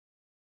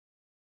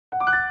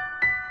Thank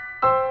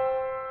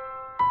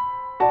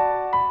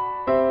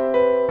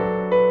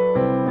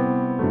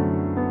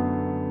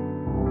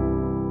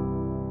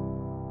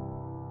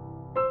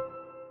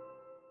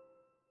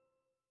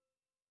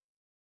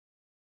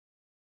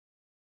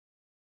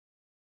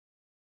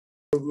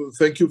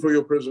you for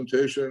your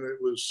presentation.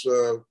 It was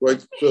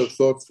quite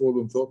thoughtful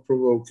and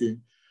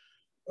thought-provoking.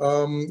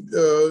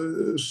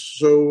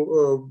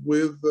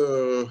 With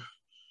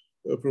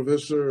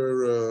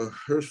Professor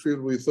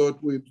Hirschfeld, we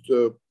thought we'd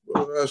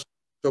ask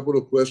a couple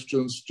of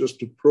questions just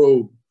to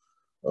probe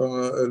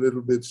a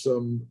little bit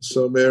some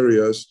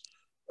areas.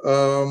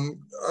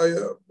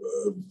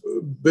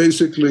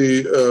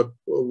 Basically,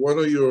 one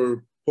of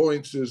your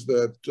points is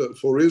that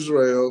for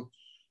Israel,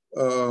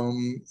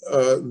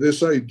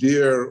 this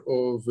idea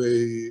of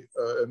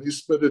an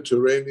East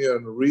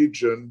Mediterranean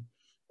region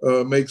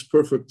makes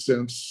perfect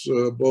sense,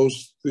 both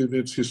in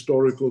its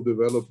historical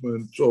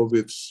development of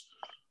its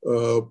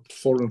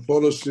foreign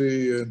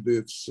policy and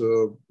its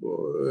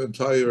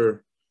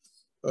entire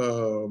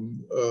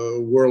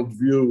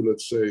worldview,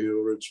 let's say,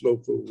 or its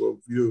local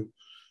worldview.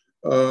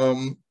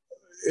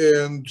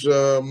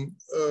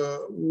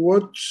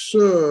 What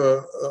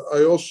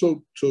I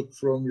also took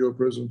from your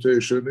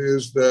presentation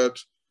is that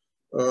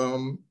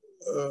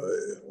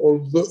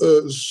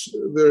although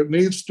there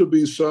needs to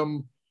be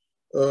some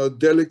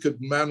delicate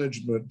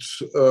management,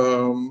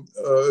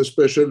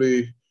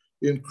 especially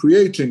in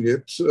creating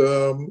it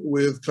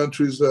with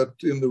countries that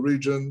in the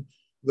region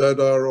that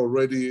are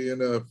already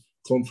in a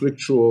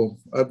conflictual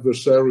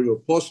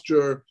adversarial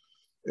posture.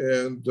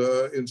 And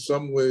in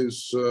some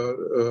ways,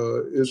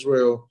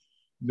 Israel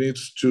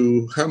needs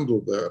to handle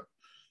that.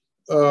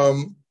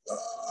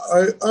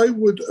 I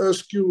would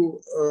ask you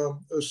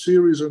a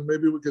series, and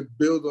maybe we could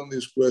build on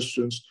these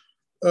questions.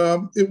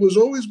 It was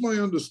always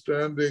my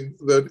understanding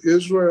that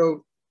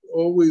Israel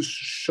always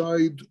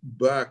shied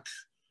back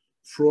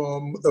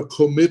from a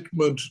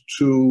commitment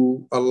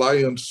to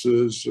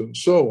alliances and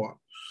so on.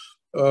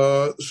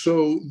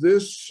 So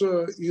this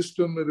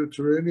Eastern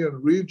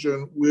Mediterranean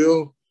region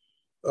will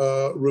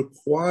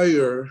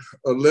require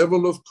a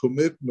level of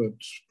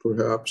commitment,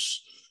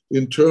 perhaps,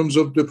 in terms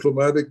of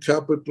diplomatic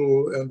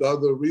capital and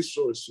other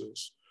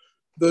resources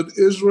that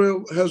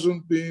Israel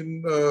hasn't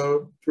been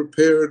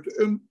prepared,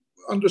 and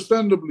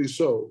understandably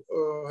so,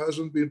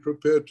 hasn't been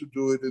prepared to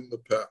do it in the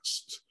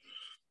past.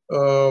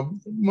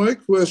 My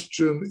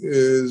question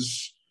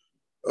is,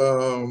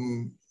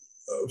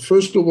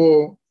 first of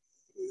all,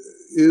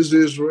 is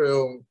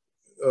Israel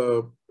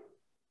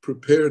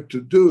prepared to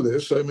do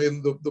this? I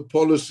mean, the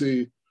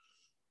policy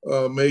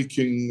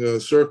making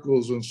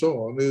circles and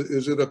so on.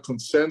 Is it a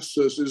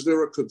consensus? Is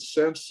there a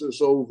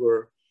consensus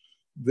over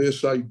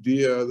this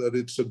idea that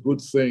it's a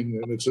good thing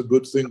and it's a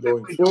good thing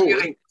going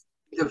forward?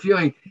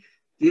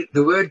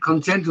 The word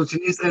consensus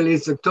in Israel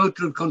is a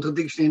total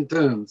contradiction in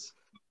terms.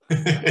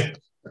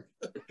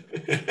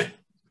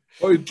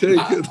 I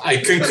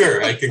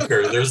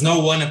concur. There's no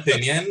one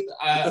opinion.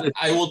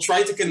 I will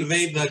try to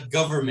convey the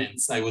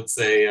government's, I would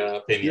say,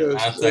 opinion,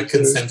 yes, not the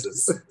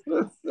consensus.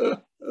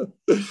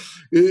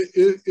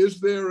 Is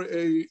there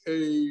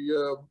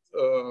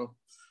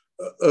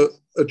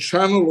a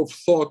channel of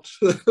thought,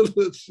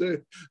 let's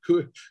say,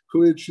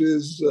 which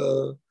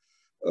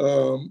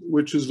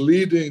is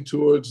leading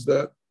towards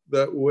that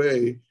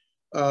way?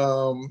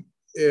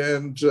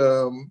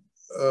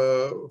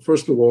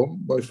 First of all,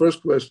 my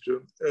first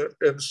question,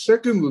 and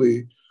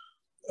secondly,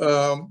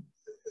 I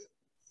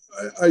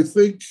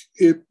think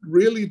it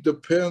really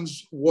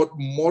depends what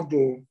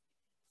model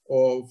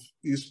of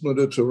East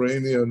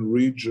Mediterranean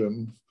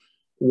region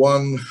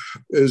one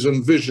is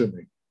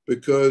envisioning,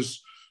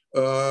 because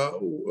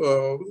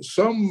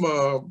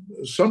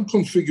some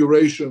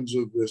configurations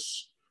of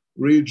this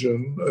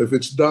region, if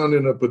it's done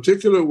in a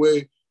particular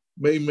way,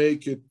 may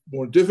make it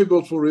more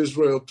difficult for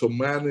Israel to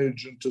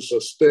manage and to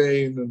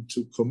sustain and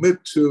to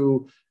commit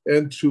to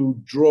and to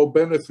draw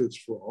benefits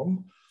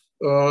from.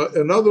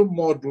 Another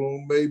model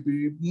may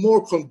be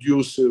more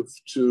conducive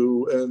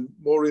to and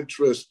more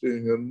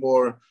interesting and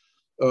more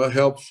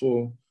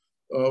helpful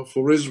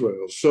for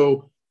Israel.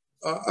 So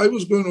I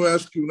was going to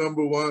ask you,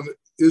 number one,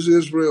 is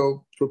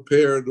Israel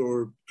prepared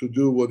or to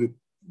do what it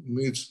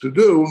needs to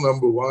do,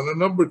 number one? And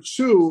number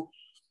two,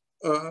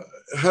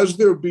 has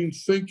there been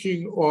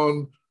thinking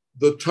on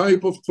the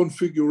type of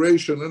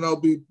configuration, and I'll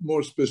be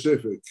more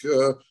specific.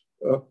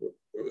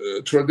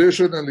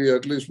 Traditionally,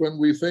 at least when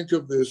we think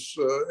of this,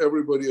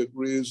 everybody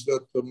agrees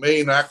that the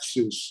main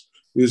axis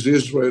is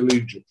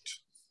Israel-Egypt.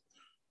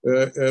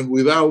 And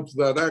without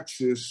that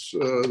axis,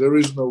 there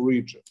is no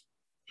region.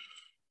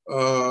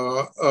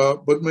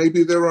 But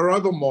maybe there are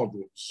other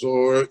models,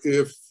 or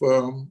if,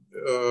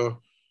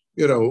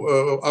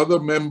 other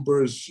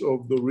members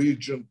of the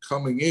region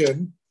coming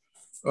in,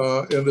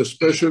 and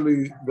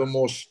especially the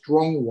most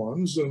strong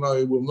ones, and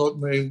I will not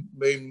name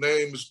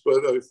names,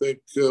 but I think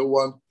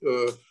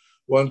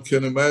one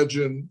can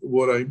imagine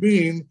what I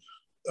mean.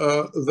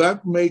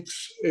 That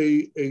makes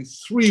a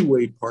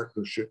three-way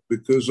partnership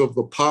because of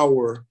the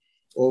power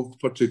of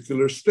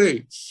particular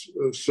states.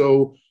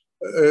 So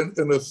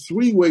And a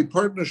three-way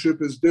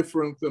partnership is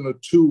different than a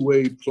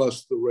two-way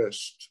plus the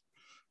rest.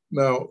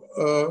 Now,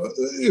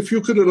 if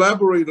you could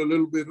elaborate a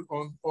little bit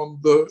on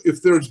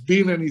if there's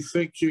been any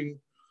thinking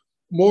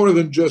more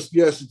than just,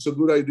 yes, it's a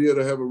good idea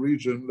to have a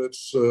region,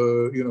 let's,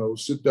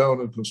 sit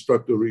down and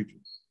construct a region.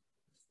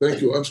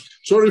 Thank you. I'm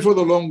sorry for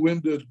the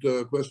long-winded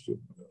question.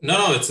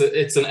 No,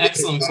 it's an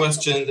excellent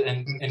question,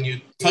 and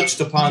you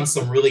touched upon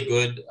some really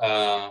good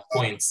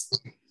points.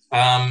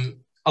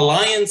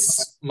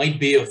 Alliance might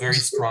be a very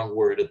strong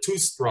word, a too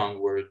strong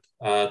word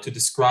to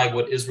describe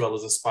what Israel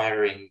is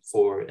aspiring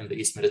for in the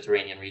East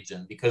Mediterranean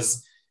region,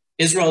 because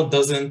Israel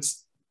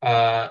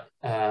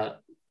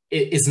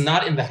is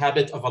not in the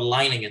habit of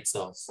aligning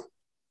itself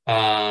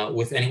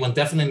with anyone,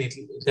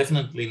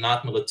 definitely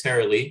not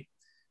militarily.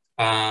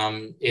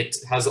 It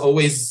has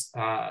always,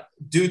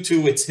 due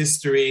to its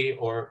history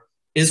or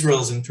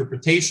Israel's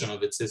interpretation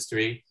of its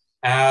history,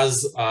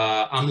 as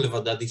Am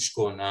Levadad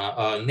Yishkon,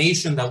 a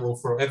nation that will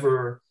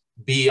forever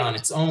be on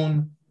its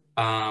own.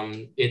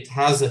 It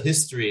has a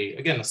history,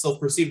 again, a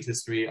self-perceived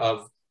history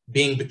of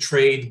being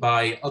betrayed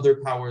by other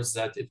powers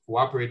that it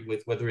cooperated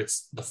with, whether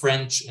it's the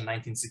French in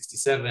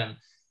 1967,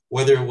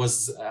 whether it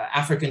was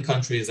African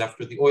countries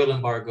after the oil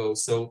embargo,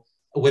 so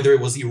whether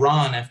it was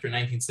Iran after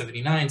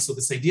 1979. So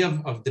this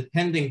idea of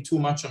depending too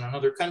much on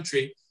another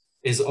country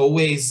is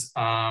always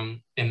a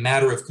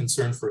matter of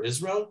concern for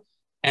Israel.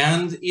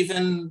 And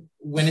even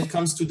when it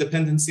comes to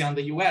dependency on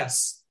the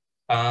US,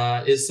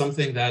 is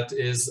something that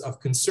is of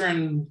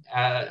concern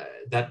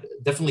that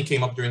definitely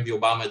came up during the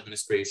Obama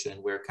administration,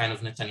 where kind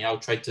of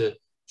Netanyahu tried to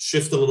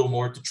shift a little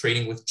more to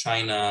trading with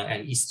China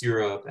and East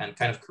Europe and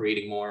kind of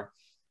creating more,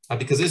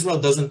 because Israel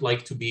doesn't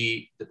like to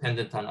be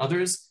dependent on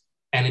others.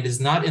 And it is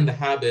not in the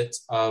habit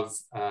of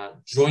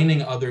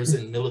joining others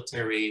in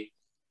military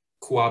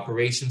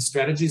cooperation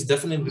strategies,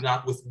 definitely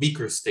not with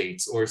weaker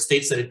states or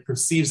states that it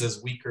perceives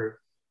as weaker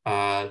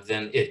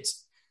than it.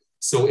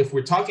 So if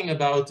we're talking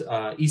about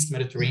East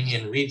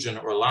Mediterranean region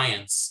or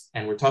alliance,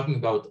 and we're talking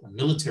about a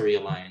military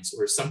alliance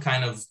or some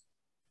kind of,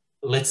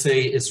 let's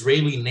say,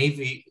 Israeli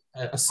Navy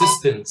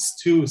assistance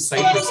to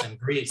Cyprus and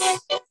Greece.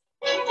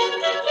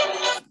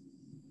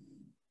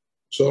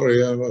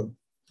 Sorry,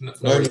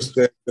 my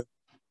mistake.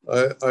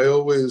 I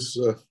always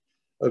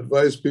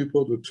advise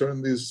people to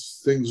turn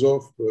these things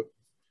off, but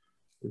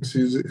it's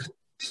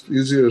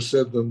easier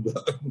said than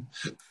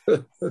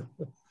done.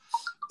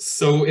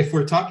 So if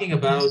we're talking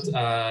about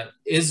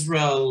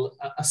Israel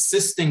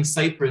assisting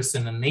Cyprus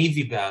in a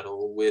navy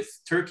battle with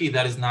Turkey,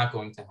 that is not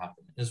going to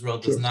happen. Israel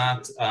does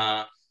not,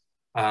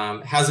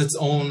 has its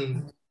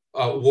own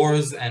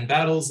wars and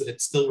battles.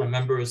 It still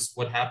remembers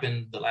what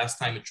happened the last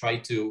time it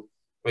tried to,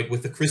 right,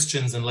 with the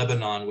Christians in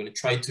Lebanon, when it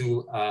tried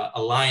to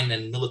align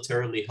and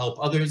militarily help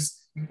others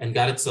and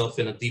got itself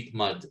in a deep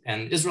mud.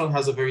 And Israel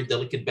has a very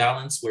delicate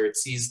balance where it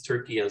sees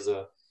Turkey as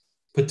a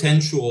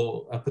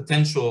potential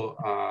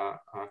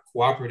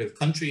cooperative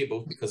country,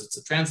 both because it's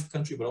a transit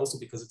country, but also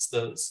because it's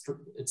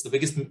the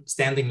biggest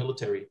standing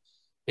military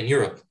in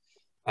Europe.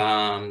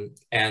 And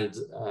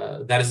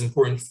that is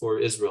important for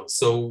Israel.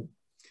 So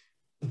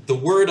the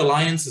word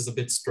alliance is a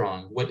bit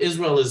strong. What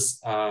Israel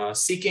is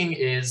seeking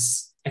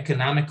is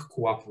economic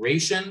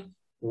cooperation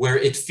where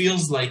it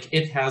feels like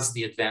it has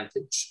the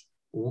advantage.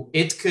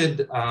 It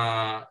could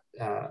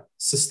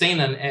sustain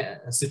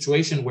a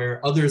situation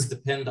where others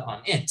depend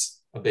on it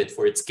a bit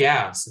for its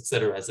gas,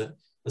 etc.,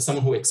 as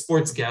someone who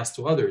exports gas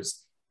to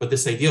others. But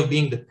this idea of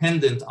being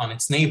dependent on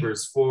its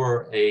neighbors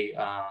for a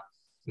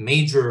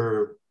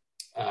major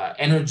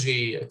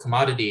energy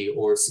commodity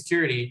or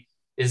security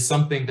is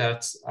something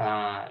that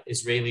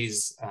Israeli,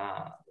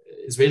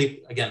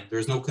 again,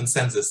 there's no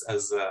consensus,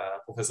 as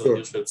Professor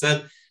Hirschfeld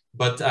said,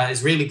 but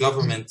Israeli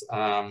government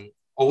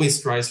always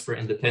strives for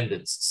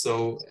independence.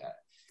 So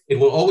it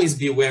will always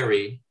be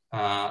wary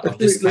of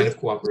this kind of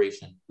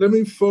cooperation. Let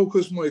me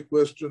focus my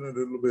question a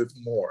little bit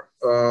more.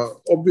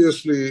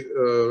 Obviously,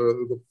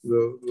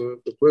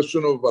 the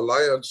question of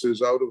alliance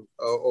is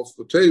off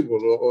the table,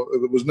 or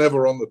it was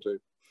never on the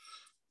table.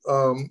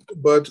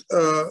 But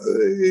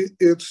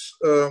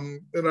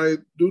and I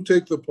do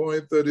take the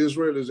point that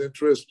Israel is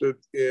interested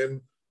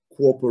in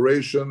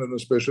cooperation and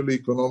especially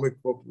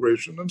economic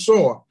cooperation and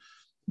so on.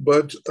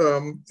 But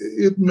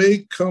it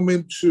may come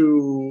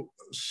into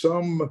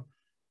some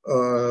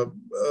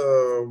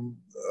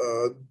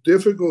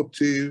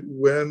difficulty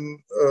when,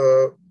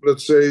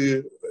 let's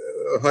say,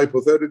 a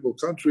hypothetical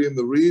country in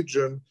the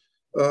region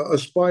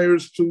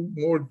aspires to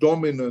more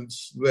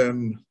dominance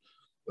than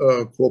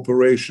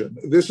cooperation.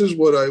 This is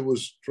what I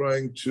was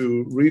trying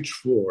to reach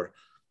for.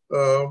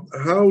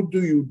 How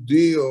do you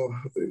deal?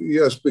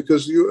 Yes,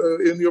 because you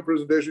in your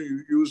presentation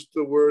you used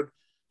the word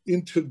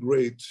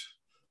integrate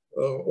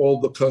all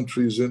the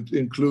countries,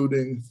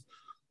 including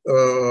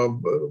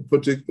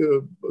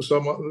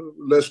some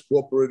less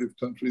cooperative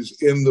countries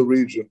in the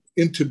region,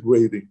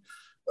 integrating.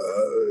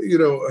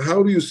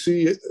 How do you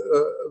see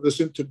this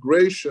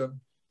integration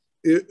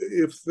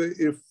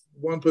if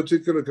one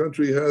particular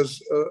country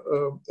has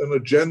an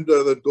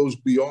agenda that goes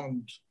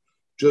beyond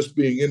just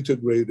being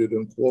integrated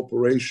in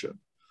cooperation?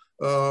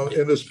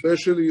 and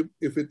especially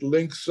if it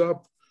links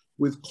up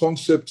with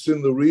concepts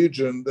in the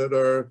region that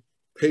are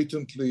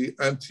patently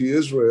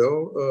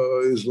anti-Israel,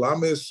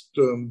 Islamist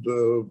and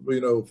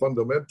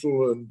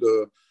fundamental and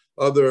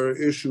other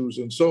issues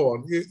and so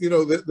on.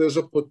 There's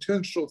a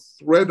potential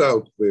threat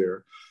out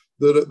there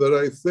that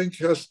I think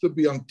has to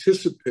be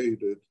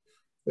anticipated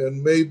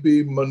and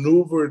maybe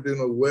maneuvered in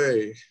a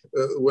way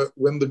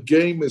when the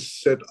game is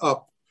set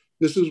up.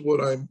 This is what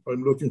I'm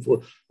looking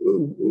for.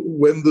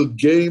 When the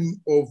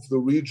game of the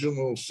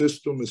regional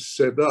system is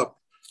set up,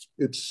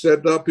 it's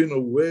set up in a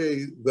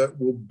way that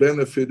will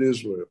benefit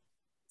Israel,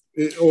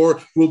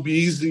 or will be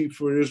easy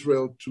for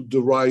Israel to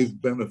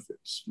derive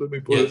benefits. Let me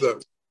put it that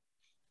way.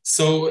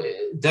 So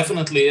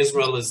definitely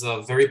Israel is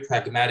a very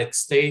pragmatic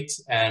state,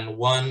 and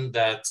one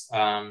that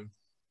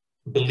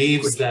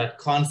believes that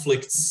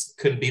conflicts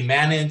can be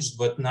managed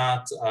but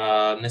not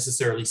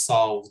necessarily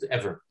solved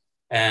ever.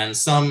 And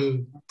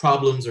some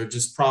problems are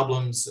just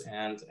problems,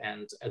 and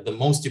the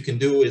most you can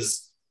do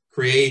is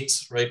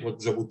create, right, what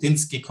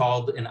Jabotinsky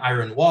called an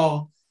iron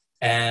wall,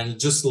 and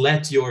just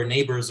let your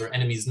neighbors or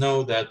enemies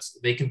know that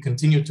they can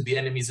continue to be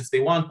enemies if they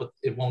want, but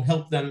it won't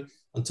help them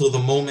until the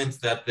moment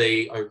that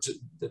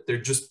they're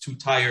just too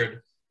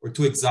tired or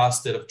too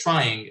exhausted of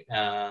trying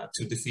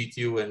to defeat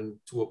you, and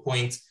to a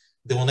point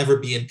they will never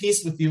be in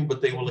peace with you,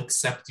 but they will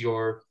accept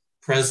your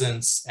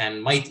presence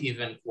and might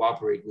even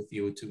cooperate with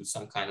you to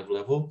some kind of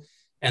level.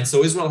 And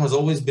so Israel has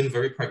always been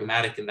very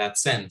pragmatic in that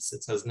sense.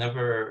 It has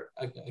never,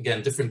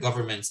 again, different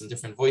governments and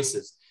different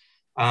voices.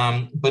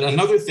 But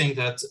another thing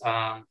that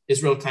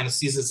Israel kind of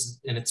seizes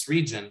in its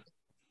region,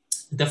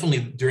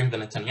 definitely during the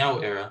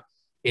Netanyahu era,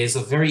 is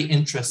a very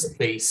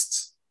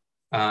interest-based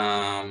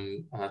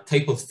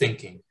type of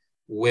thinking,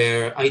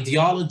 where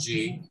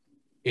ideology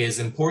is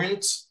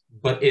important,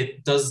 but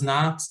it does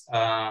not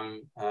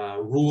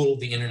rule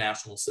the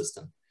international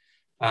system.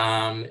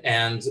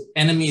 And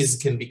enemies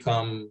can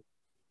become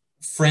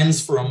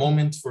friends for a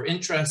moment for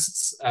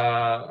interests.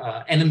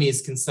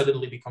 Enemies can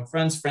suddenly become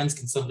friends. Friends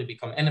can suddenly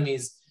become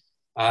enemies.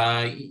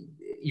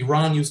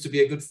 Iran used to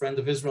be a good friend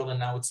of Israel, and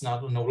now it's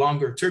no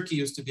longer. Turkey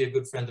used to be a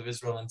good friend of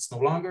Israel, and it's no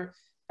longer.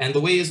 And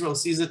the way Israel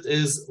sees it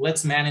is,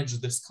 let's manage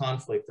this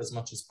conflict as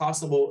much as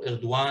possible.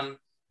 Erdogan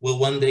will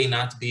one day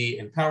not be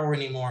in power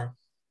anymore,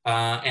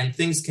 and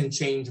things can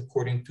change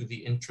according to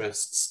the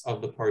interests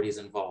of the parties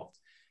involved.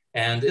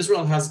 And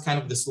Israel has kind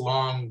of this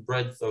long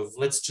breadth of,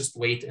 let's just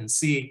wait and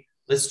see.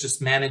 Let's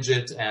just manage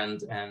it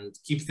and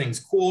keep things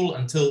cool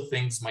until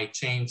things might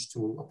change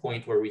to a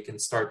point where we can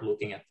start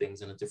looking at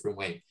things in a different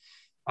way.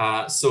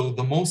 So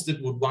the most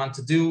it would want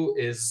to do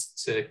is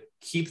to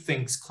keep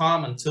things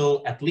calm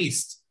until at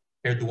least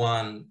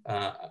Erdogan,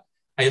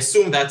 I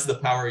assume that's the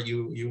power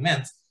you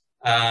meant,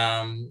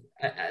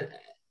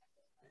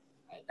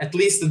 at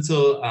least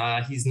until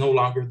he's no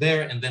longer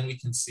there, and then we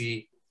can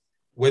see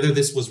whether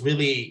this was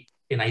really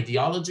an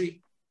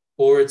ideology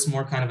or it's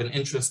more kind of an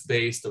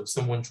interest-based of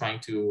someone trying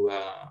to,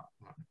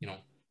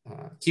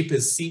 keep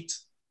his seat,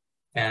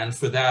 and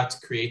for that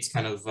creates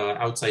kind of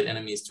outside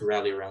enemies to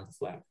rally around the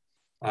flag.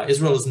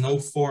 Israel is no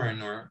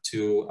foreigner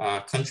to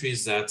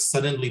countries that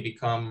suddenly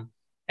become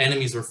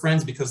enemies or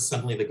friends because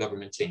suddenly the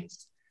government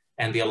changed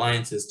and the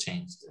alliances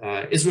changed.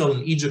 Israel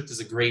and Egypt is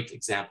a great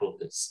example of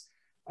this.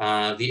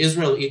 The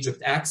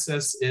Israel-Egypt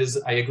axis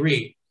is, I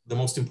agree, the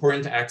most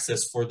important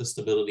axis for the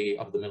stability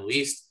of the Middle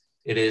East.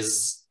 It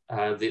is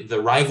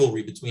the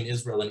rivalry between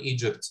Israel and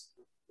Egypt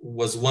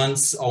was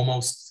once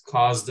almost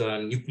caused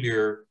a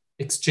nuclear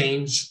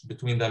exchange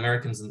between the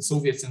Americans and the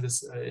Soviets in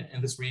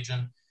this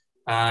region.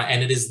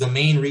 And it is the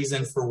main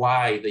reason for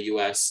why the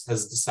US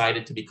has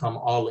decided to become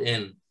all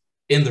in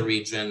the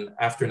region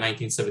after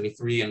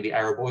 1973 and the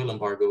Arab oil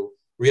embargo,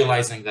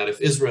 realizing that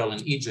if Israel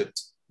and Egypt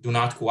do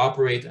not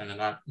cooperate and are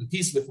not in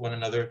peace with one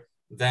another,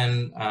 then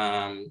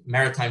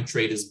maritime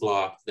trade is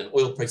blocked, then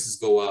oil prices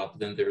go up,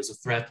 then there's a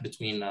threat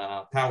between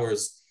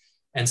powers.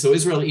 And so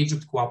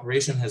Israel-Egypt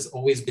cooperation has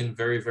always been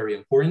very, very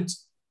important.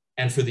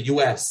 And for the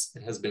US,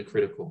 it has been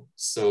critical.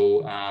 So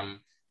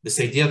this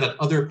idea that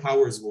other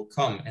powers will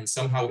come and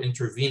somehow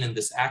intervene in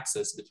this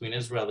axis between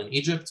Israel and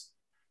Egypt,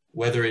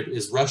 whether it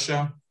is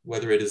Russia,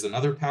 whether it is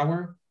another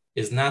power,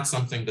 is not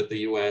something that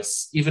the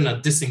US, even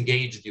a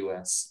disengaged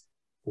US,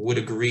 would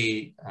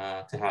agree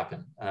to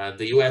happen.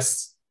 The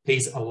US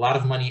pays a lot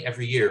of money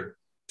every year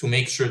to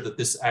make sure that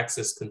this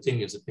axis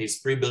continues. It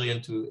pays $3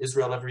 billion to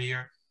Israel every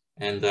year,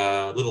 and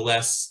a little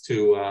less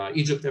to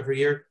Egypt every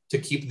year to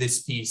keep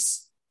this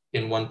peace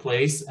in one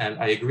place. And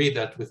I agree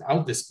that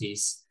without this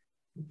peace,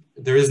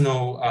 there is no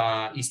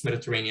East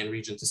Mediterranean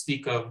region to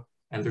speak of,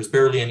 and there's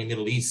barely any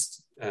Middle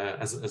East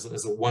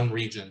as a one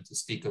region to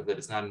speak of that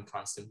is not in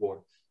constant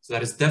war. So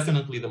that is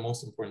definitely the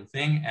most important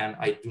thing. And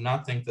I do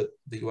not think that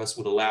the US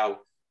would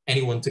allow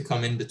anyone to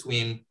come in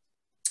between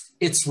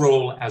its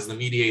role as the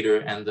mediator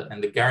and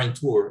the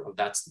guarantor of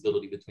that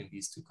stability between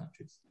these two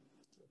countries.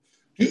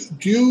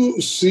 Do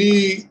you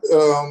see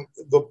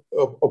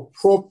a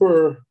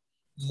proper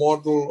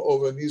model of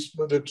an East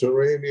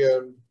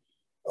Mediterranean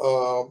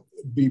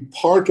be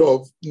part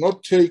of,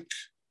 not take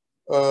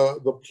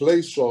the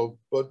place of,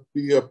 but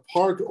be a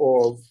part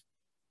of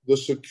the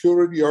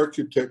security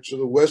architecture,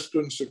 the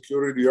Western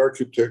security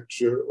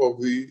architecture of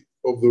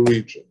the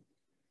region.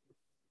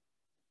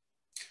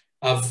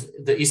 Of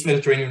the East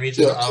Mediterranean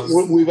region? Yeah,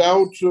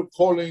 without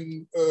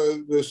calling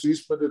this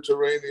East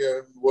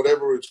Mediterranean,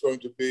 whatever it's going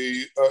to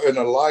be, an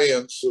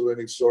alliance of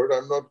any sort.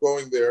 I'm not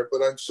going there,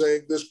 but I'm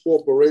saying this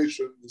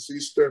cooperation, this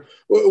Eastern,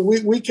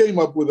 we came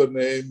up with a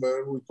name,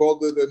 we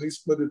called it an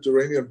East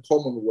Mediterranean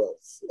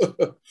Commonwealth,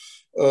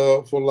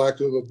 for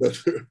lack of a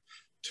better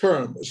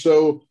term.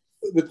 So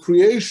the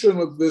creation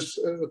of this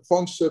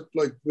concept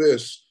like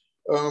this,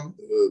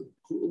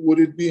 would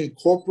it be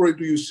incorporated?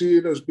 Do you see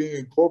it as being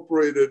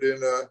incorporated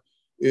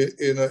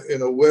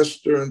in a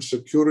Western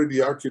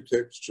security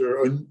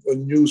architecture, a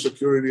new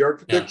security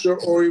architecture,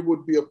 or it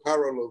would be a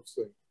parallel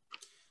thing?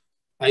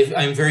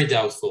 I'm very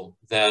doubtful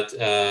that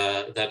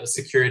that a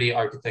security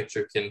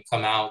architecture can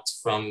come out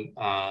from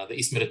the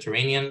East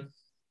Mediterranean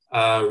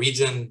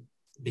region,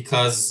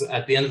 because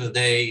at the end of the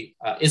day,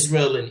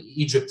 Israel and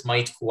Egypt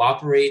might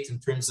cooperate in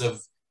terms of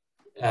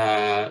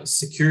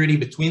security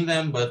between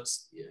them, but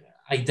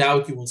I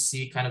doubt you will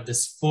see kind of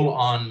this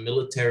full-on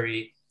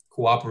military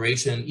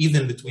cooperation,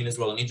 even between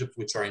Israel and Egypt,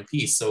 which are in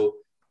peace. So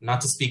not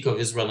to speak of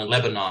Israel and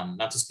Lebanon,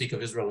 not to speak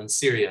of Israel and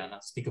Syria,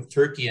 not to speak of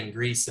Turkey and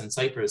Greece and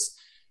Cyprus.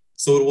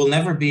 So it will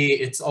never be,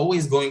 it's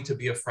always going to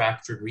be a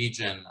fractured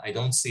region. I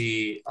don't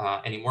see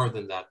any more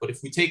than that. But if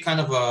we take kind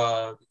of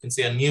a, you can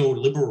say a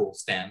neoliberal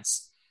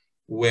stance,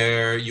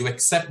 where you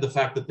accept the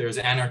fact that there's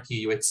anarchy,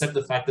 you accept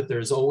the fact that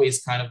there's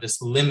always kind of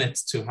this limit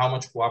to how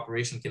much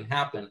cooperation can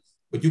happen,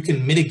 but you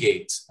can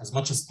mitigate as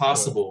much as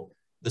possible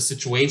the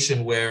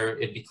situation where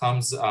it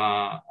becomes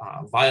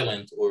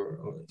violent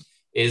or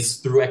is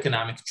through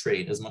economic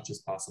trade as much as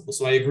possible.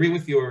 So I agree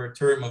with your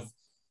term of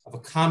a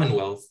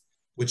commonwealth,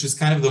 which is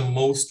kind of the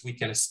most we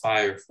can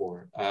aspire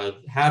for.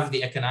 Have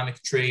the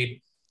economic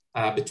trade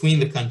between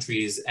the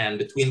countries and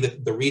between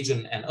the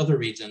region and other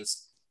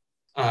regions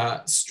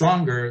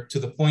stronger to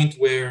the point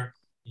where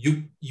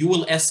you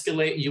will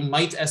escalate, you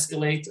might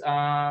escalate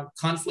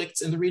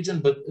conflicts in the region,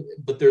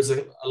 but there's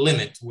a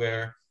limit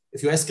where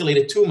if you escalate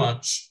it too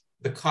much,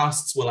 the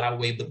costs will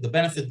outweigh the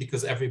benefit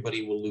because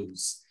everybody will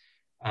lose.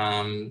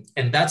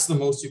 And that's the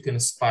most you can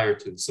aspire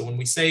to. So when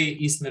we say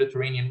East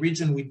Mediterranean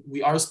region,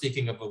 we are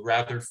speaking of a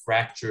rather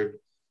fractured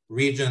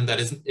region that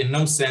is in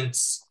no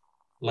sense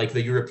like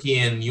the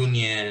European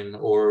Union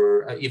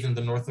or even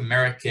the North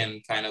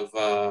American kind of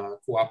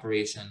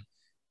cooperation.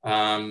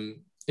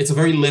 It's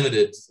a very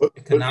limited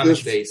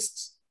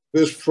economic-based.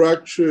 This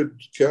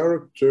fractured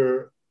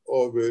character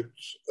of it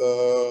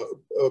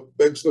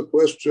begs the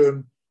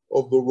question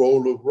of the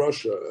role of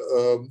Russia.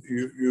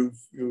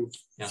 You've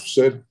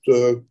said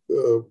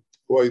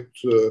quite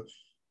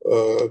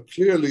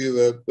clearly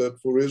that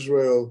for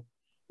Israel,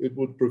 it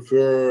would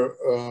prefer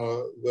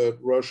that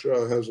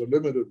Russia has a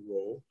limited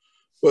role.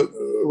 But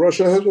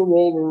Russia has a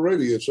role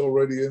already. It's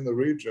already in the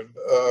region.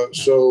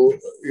 So,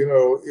 you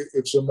know,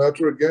 it's a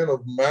matter, again,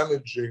 of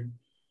managing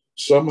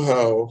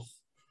somehow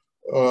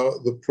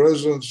the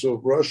presence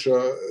of Russia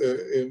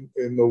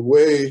in a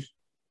way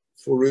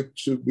for it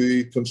to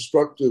be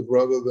constructive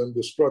rather than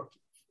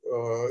destructive,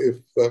 if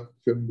that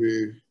can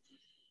be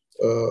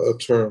a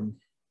term.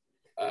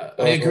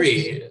 I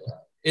agree.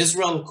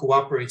 Israel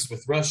cooperates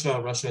with Russia.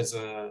 Russia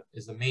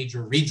is a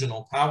major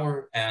regional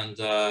power, and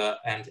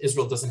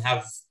Israel doesn't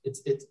have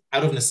it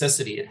out of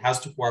necessity. It has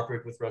to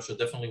cooperate with Russia,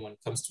 definitely when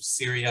it comes to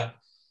Syria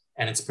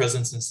and its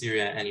presence in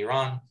Syria and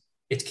Iran.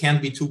 It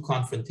can't be too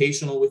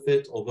confrontational with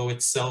it, although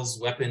it sells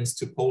weapons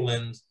to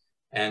Poland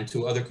and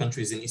to other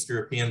countries in East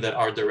European that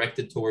are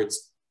directed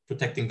towards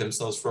protecting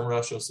themselves from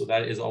Russia. So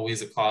that is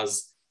always a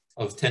cause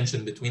of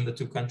tension between the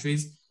two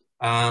countries.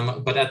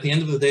 But at the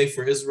end of the day,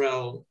 for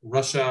Israel,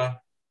 Russia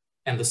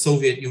and the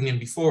Soviet Union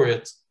before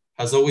it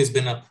has always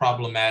been a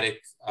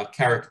problematic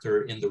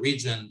character in the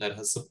region that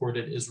has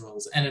supported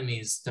Israel's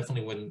enemies,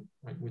 definitely when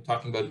we're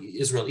talking about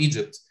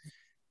Israel-Egypt.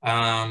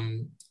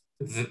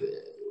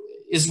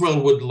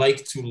 Israel would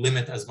like to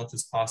limit as much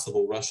as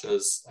possible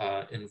Russia's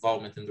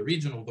involvement in the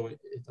region, although it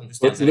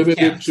understands that it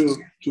can't.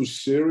 To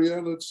Syria,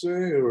 let's say,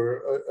 or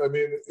I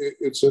mean,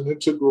 it's an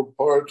integral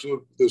part of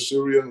the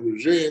Syrian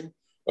regime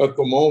at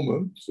the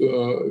moment.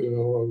 You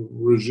know,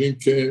 regime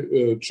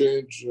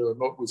change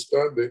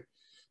notwithstanding.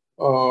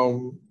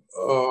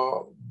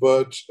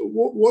 But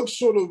what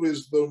sort of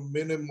is the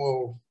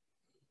minimal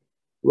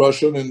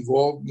Russian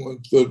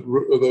involvement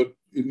that,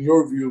 in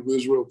your view,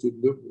 Israel could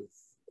live with?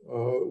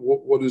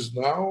 What is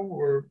now,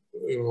 or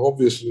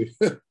obviously?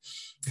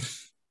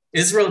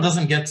 Israel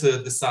doesn't get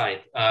to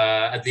decide.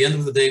 At the end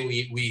of the day,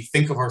 we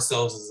think of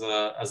ourselves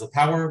as a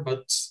power,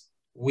 but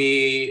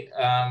we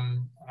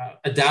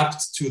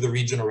adapt to the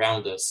region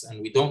around us,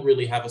 and we don't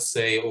really have a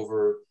say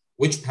over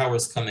which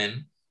powers come in.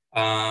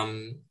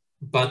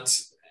 But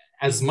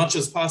as much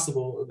as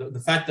possible,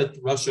 the fact that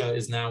Russia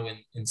is now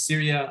in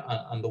Syria,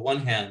 on the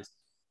one hand,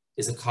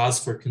 is a cause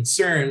for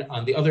concern.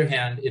 On the other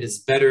hand, it is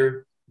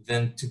better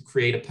than to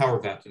create a power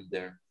vacuum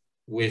there,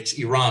 which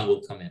Iran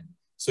will come in.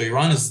 So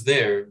Iran is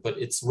there, but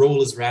its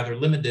role is rather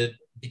limited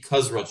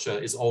because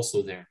Russia is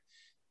also there.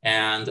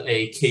 And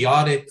a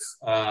chaotic,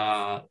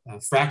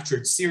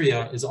 fractured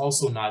Syria is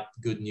also not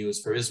good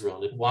news for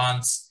Israel. It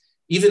wants,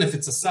 even if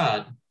it's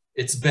Assad,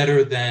 it's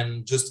better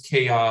than just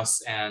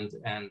chaos and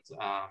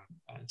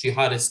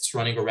jihadists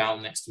running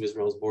around next to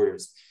Israel's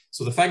borders.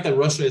 So the fact that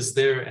Russia is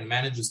there and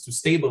manages to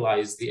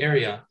stabilize the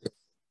area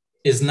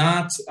is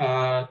not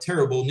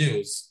terrible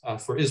news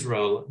for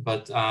Israel.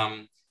 But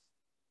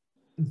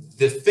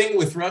the thing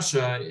with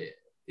Russia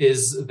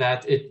is that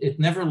it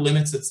never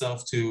limits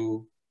itself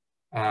to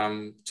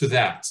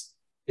that.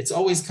 It's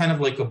always kind of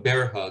like a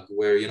bear hug,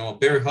 where, you know, a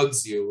bear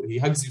hugs you. He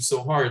hugs you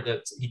so hard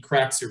that he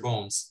cracks your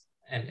bones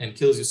and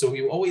kills you. So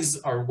you always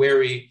are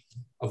wary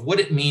of what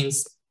it means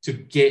to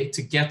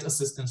get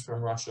assistance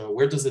from Russia.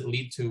 Where does it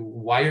lead to?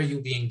 Why are you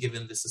being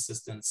given this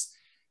assistance?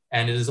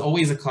 And it is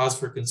always a cause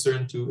for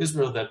concern to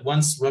Israel that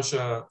once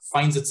Russia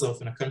finds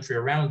itself in a country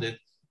around it,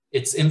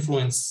 its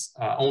influence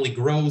only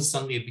grows.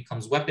 Suddenly it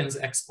becomes weapons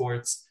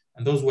exports.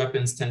 And those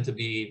weapons tend to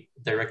be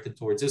directed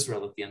towards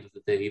Israel at the end of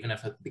the day, even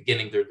if at the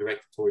beginning they're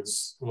directed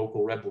towards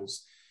local rebels.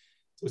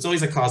 So it's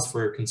always a cause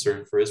for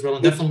concern for Israel,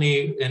 and definitely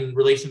in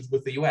relations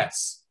with the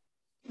US.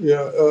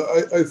 Yeah,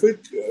 I think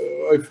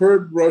I've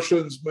heard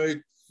Russians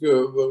make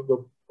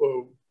the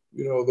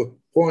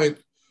point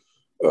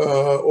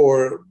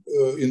or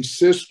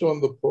insist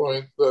on the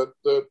point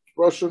that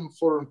Russian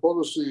foreign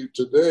policy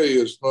today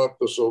is not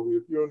the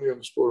Soviet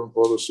Union's foreign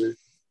policy.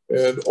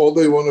 And all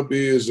they want to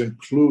be is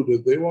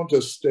included. They want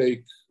a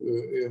stake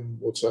in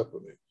what's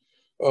happening.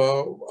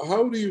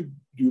 How do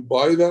you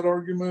buy that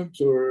argument,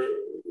 or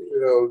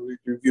do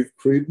you give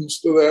credence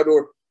to that,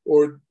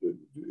 or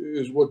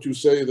is what you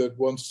say that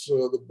once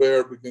the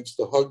bear begins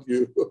to hug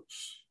you,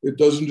 it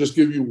doesn't just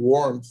give you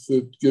warmth;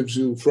 it gives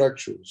you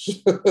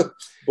fractures,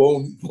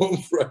 bone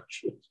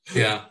fractures.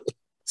 Yeah.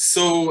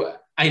 So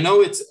I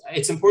know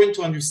it's important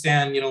to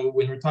understand,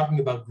 when we're talking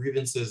about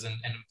grievances and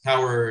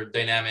power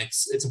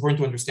dynamics, it's important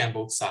to understand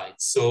both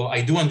sides. So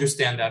I do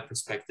understand that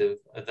perspective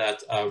that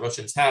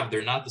Russians have.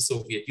 They're not the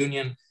Soviet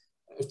Union.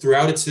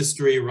 Throughout its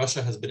history,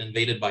 Russia has been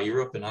invaded by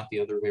Europe and not the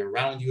other way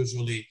around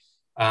usually.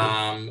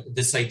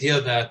 This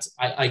idea that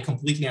I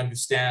completely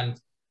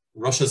understand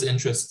Russia's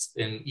interests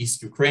in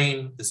East Ukraine,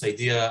 this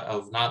idea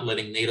of not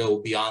letting NATO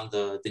beyond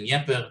the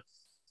Dnieper,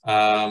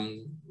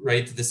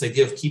 right? This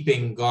idea of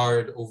keeping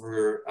guard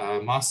over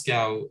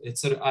Moscow,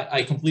 etc.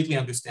 I completely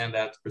understand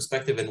that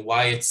perspective and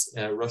why it's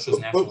Russia's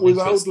national interest. But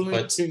without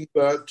linking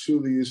that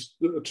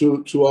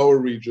to our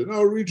region.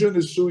 Our region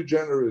is sui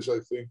generis, I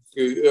think.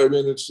 I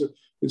mean,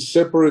 it's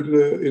separate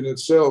in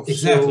itself.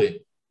 Exactly.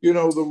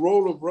 So, the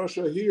role of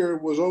Russia here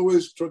was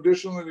always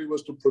traditionally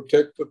was to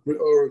protect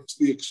or it's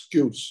the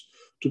excuse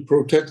to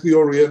protect the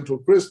Oriental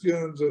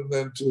Christians, and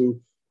then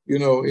to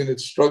in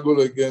its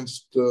struggle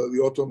against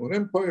the Ottoman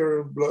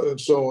Empire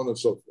and so on and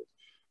so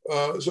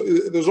forth. So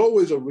there's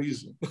always a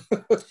reason.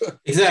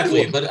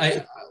 Exactly, but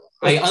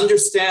I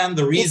understand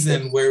the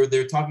reason where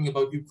they're talking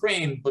about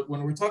Ukraine, but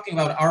when we're talking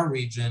about our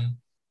region,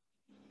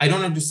 I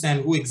don't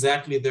understand who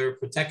exactly they're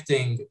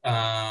protecting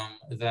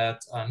that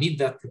need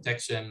that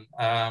protection.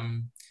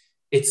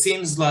 It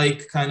seems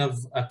like kind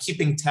of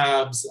keeping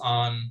tabs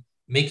on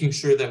making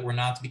sure that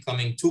we're not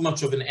becoming too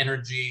much of an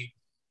energy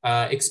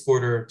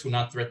exporter to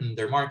not threaten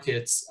their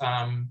markets.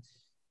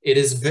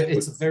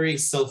 It's a very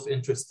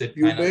self-interested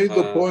kind of. You made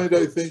the point,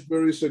 I think,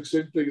 very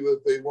succinctly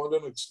that they want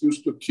an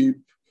excuse to keep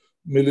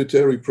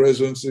military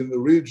presence in the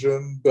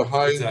region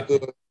behind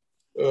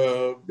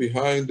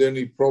behind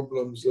any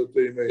problems that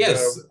they may have.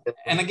 Yes,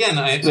 and again,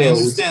 I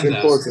understand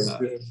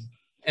that.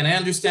 And I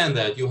understand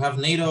that you have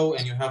NATO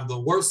and you have the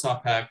Warsaw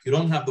Pact. You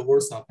don't have the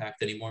Warsaw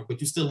Pact anymore,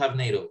 but you still have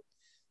NATO.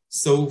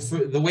 So for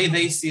the way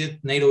they see it,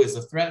 NATO is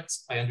a threat.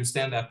 I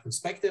understand that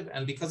perspective.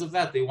 And because of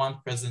that, they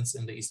want presence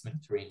in the East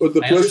Mediterranean.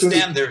 But I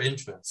understand their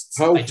interests.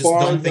 I just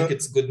don't think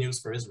it's good news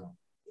for Israel.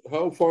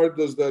 How far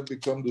does that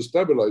become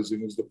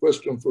destabilizing is the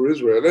question for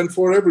Israel and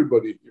for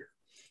everybody here.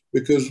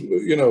 Because,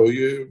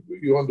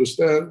 you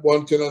understand,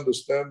 one can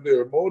understand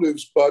their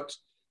motives, but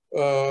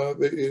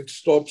it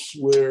stops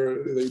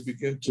where they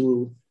begin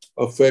to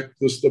affect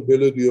the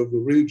stability of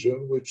the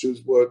region, which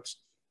is what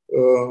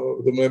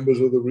the members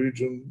of the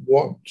region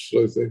want,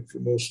 I think,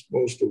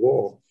 most of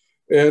all,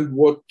 and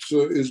what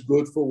is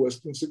good for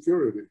Western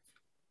security.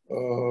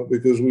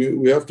 Because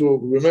we have to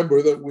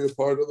remember that we're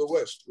part of the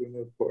West, we're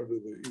not part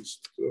of the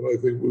East, and I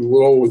think we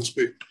will always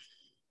be.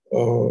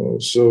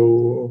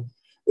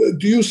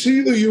 Do you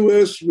see the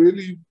U.S.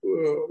 really,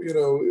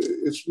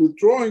 it's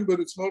withdrawing,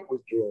 but it's not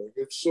withdrawing.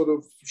 It's sort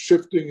of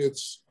shifting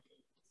its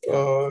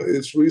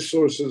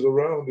resources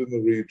around in the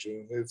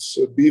region. It's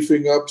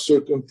beefing up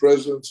certain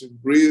presence in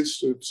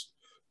Greece. It's,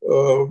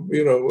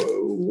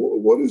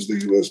 what is the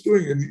U.S.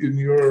 doing in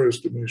your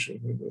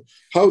estimation?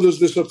 How does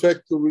this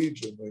affect the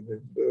region? I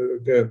mean,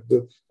 again,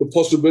 the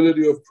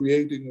possibility of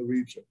creating a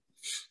region.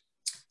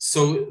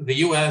 So the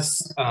U.S.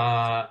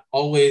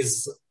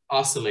 Always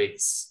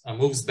oscillates,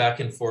 moves back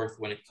and forth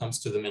when it comes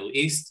to the Middle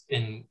East.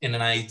 In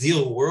an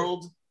ideal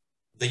world,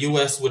 the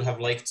US would have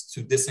liked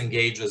to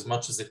disengage as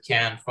much as it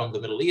can from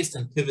the Middle East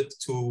and pivot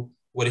to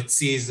what it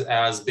sees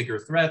as bigger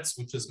threats,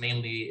 which is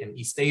mainly in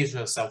East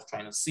Asia, South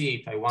China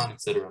Sea, Taiwan,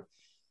 etc.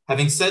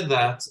 Having said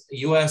that,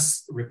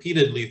 US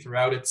repeatedly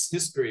throughout its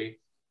history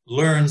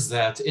learns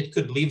that it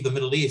could leave the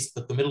Middle East,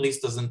 but the Middle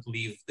East doesn't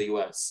leave the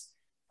US.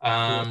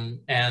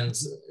 And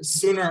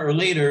sooner or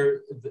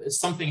later,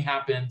 something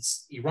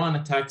happens. Iran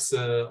attacks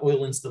an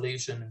oil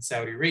installation in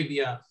Saudi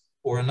Arabia,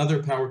 or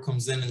another power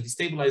comes in and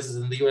destabilizes,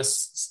 and the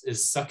US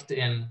is sucked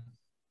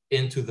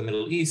into the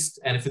Middle East.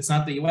 And if it's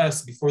not the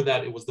US, before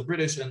that, it was the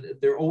British, and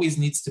there always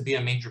needs to be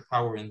a major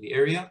power in the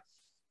area.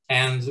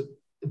 And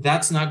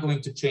that's not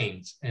going to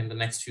change in the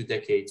next few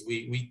decades.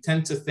 We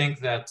tend to think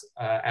that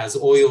as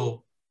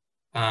oil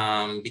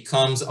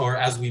becomes, or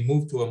as we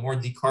move to a more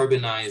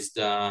decarbonized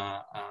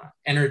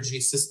energy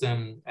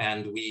system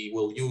and we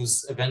will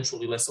use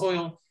eventually less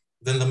oil,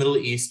 then the Middle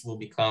East will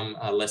become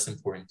less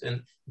important.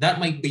 And that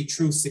might be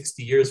true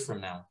 60 years from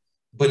now.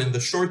 But in the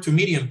short to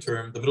medium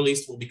term, the Middle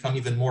East will become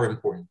even more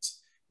important,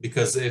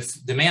 because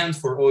if demand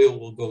for oil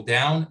will go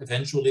down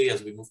eventually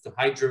as we move to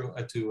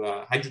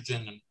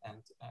hydrogen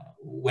and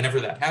whenever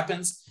that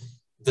happens,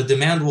 the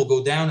demand will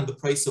go down and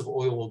the price of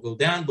oil will go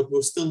down, but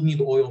we'll still need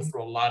oil for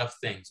a lot of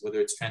things,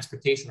 whether it's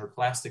transportation or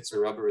plastics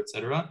or rubber,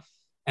 etc.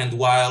 And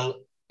while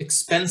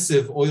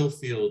expensive oil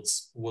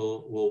fields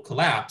will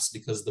collapse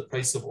because the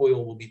price of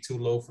oil will be too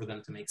low for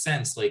them to make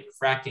sense, like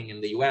fracking in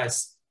the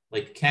US,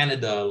 like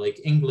Canada, like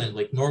England,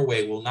 like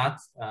Norway will not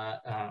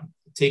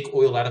take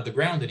oil out of the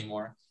ground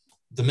anymore.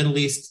 The Middle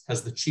East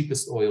has the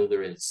cheapest oil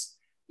there is.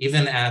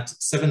 Even at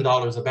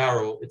 $7 a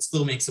barrel, it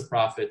still makes a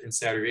profit in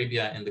Saudi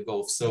Arabia and the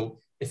Gulf. So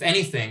if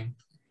anything,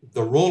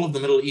 the role of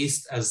the Middle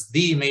East as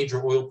the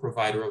major oil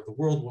provider of the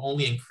world will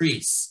only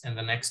increase in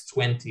the next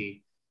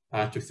 20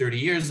 to 30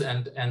 years,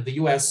 and the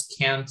US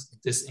can't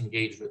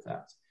disengage with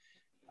that.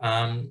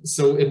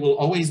 So it will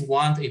always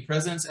want a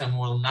presence and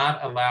will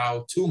not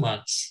allow too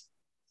much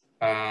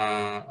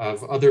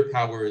of other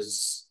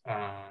powers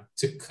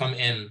to come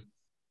in.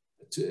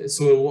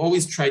 So it will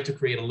always try to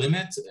create a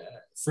limit.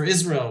 For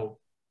Israel,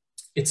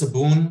 it's a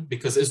boon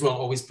because Israel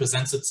always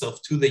presents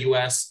itself to the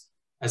US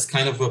as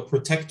kind of a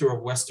protector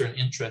of Western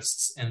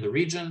interests in the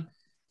region.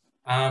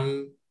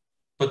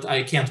 But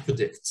I can't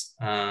predict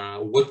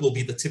what will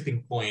be the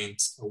tipping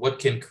point, what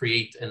can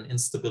create an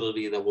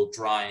instability that will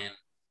draw in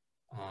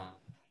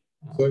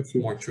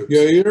more troops.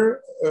 Yair,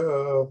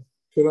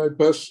 can I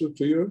pass it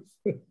to you?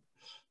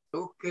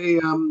 Okay,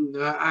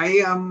 I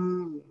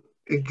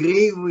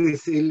agree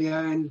with Ilya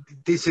and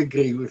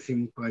disagree with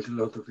him quite a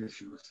lot of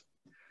issues.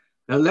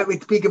 Now let me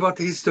speak about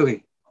the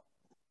history.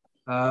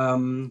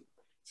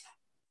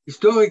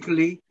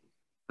 Historically,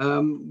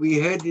 we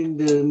had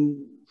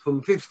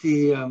from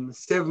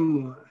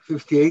 57,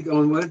 58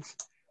 onwards,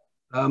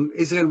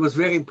 Israel was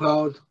very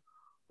proud of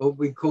what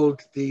we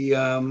called the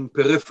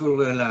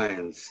Peripheral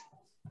Alliance.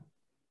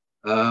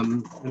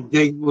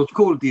 They was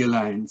called the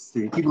Alliance.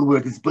 The Hebrew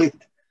word is Brit,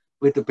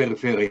 with the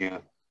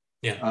Peripheria.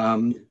 Yeah.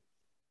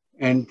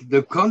 And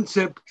the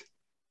concept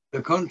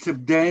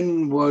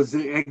then was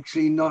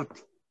actually not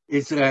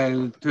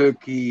Israel,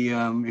 Turkey,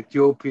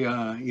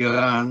 Ethiopia,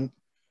 Iran,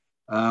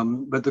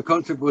 but the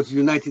concept was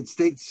United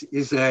States,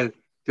 Israel,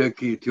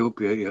 Turkey,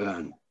 Ethiopia,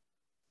 Iran.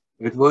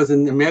 It was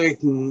an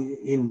American,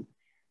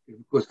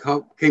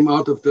 came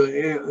out of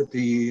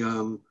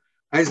the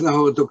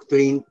Eisenhower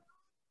doctrine,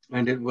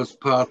 and it was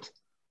part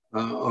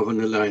of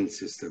an alliance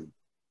system.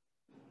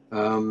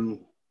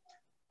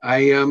 I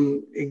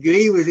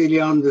agree with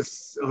Ilya on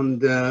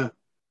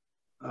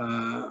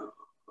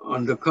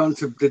the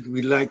concept that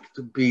we like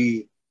to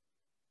be.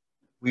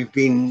 We've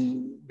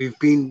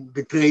been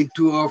betrayed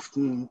too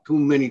often, too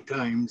many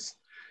times,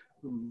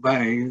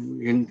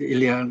 and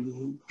Ilya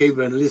gave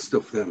a list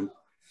of them.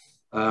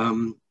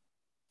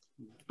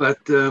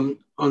 But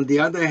on the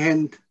other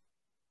hand,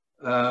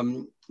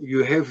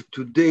 you have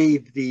today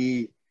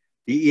the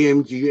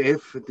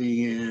EMGF,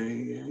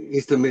 the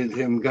Eastern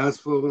Mediterranean Gas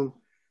Forum.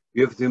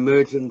 You have the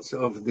emergence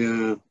of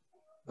the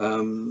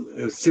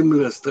a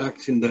similar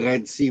structure in the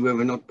Red Sea, where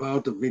we're not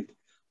part of it,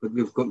 but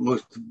we've got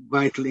most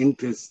vital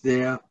interests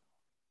there.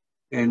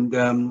 And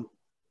I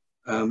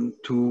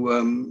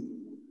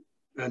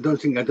don't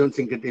think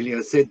that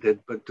Ilya said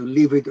that, but to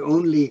leave it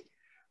only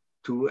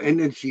to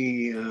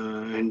energy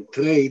and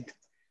trade,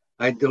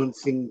 I don't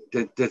think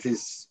that that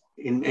is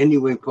in any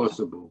way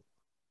possible.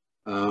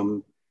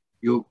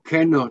 You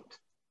cannot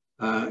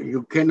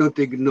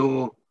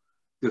ignore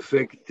the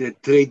fact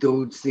that trade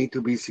routes need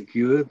to be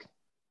secured,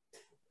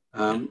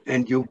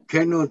 and you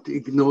cannot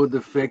ignore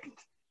the fact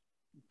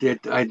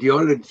that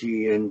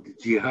ideology and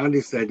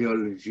jihadist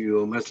ideology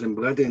or Muslim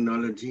Brotherhood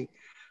ideology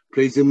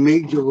plays a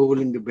major role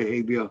in the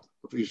behavior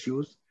of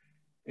issues.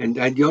 And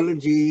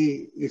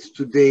ideology is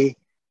today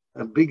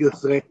a bigger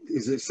threat,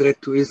 is a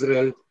threat to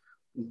Israel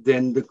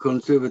than the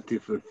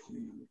conservative,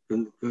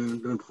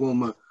 the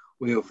former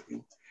way of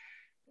thinking.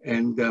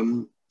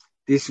 And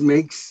this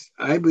makes,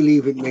 I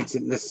believe it makes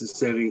it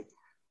necessary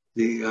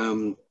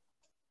to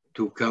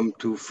come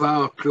to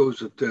far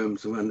closer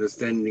terms of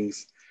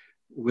understandings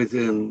with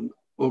a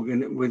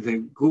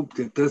group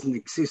that doesn't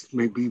exist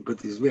maybe,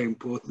 but is very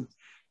important,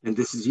 and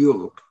this is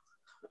Europe.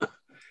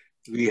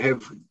 We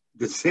have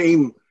the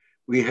same,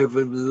 we have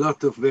a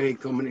lot of very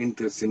common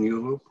interests in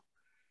Europe,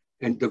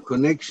 and the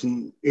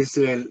connection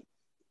Israel,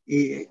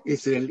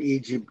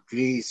 Egypt,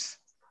 Greece,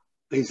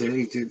 Israel,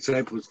 Egypt,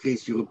 Cyprus,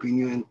 Greece, European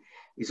Union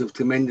is of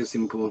tremendous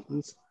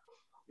importance.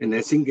 And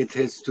I think it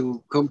has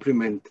to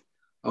complement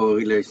our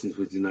relations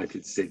with the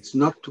United States,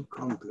 not to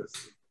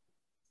contrast.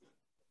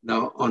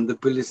 Now, on the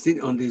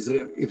Palestinian, on the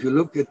Israel, if you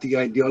look at the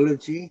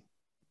ideological,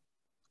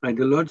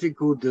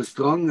 the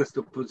strongest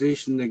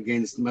opposition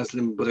against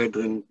Muslim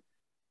brethren,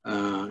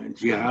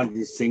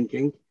 jihadist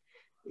thinking,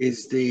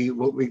 is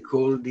what we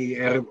call the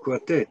Arab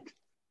Quartet.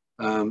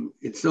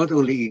 It's not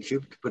only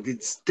Egypt, but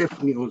it's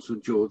definitely also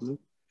Jordan,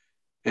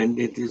 and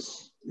it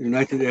is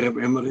United Arab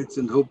Emirates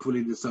and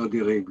hopefully the Saudi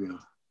Arabia.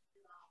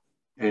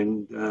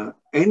 And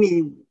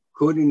any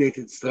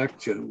coordinated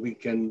structure we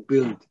can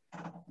build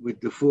with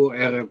the 4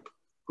 Arab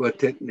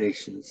Quartet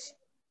nations,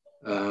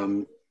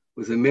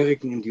 with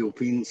American and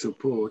European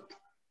support,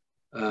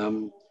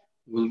 will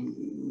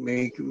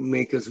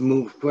make us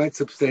move quite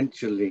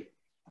substantially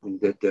in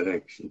that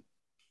direction.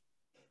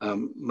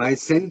 My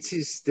sense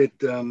is that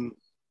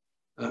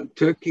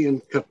Turkey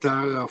and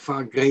Qatar are a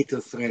far greater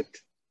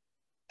threat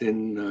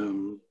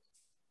than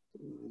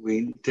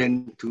we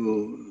tend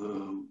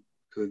to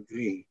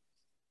agree.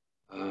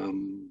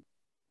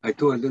 I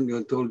told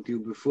you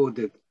before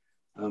that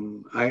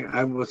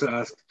I was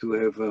asked to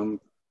have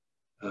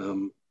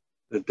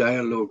a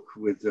dialogue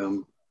with,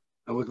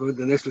 I was with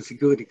the National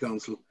Security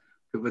Council,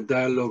 to have a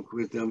dialogue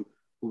with who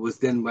was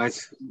then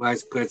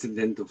Vice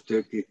President of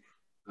Turkey,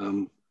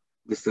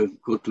 Mr.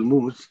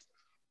 Kurtulmuz.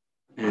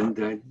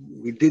 And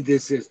we did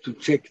this as to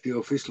check the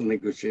official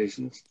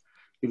negotiations.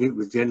 We did it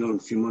with General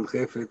Simon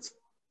Hefetz.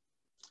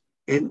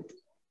 And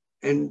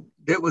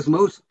that was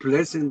most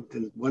pleasant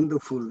and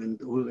wonderful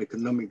and all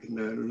economic,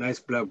 nice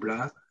blah,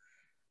 blah.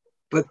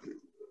 But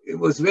it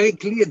was very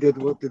clear that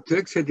what the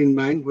Turks had in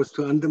mind was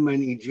to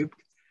undermine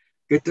Egypt,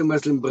 get the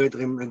Muslim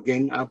brethren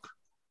again up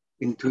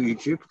into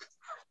Egypt,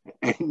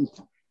 and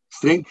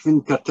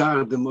strengthen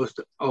Qatar, the most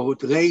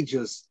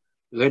outrageous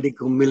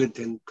radical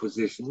militant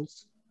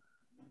positions.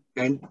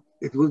 And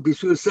it would be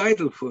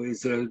suicidal for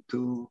Israel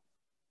to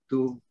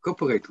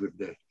cooperate with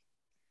that.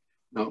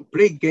 Now,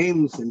 play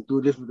games and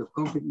do this with the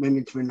conflict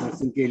management, I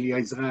think Elai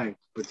is right,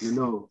 but you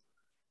know.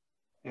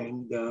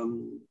 And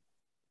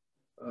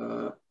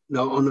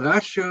now on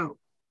Russia,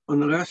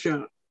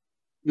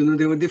 you know,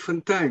 there were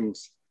different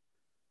times.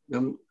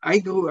 I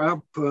grew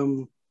up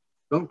long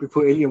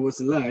before Elai was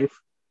alive,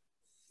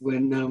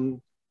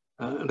 when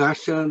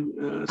Russia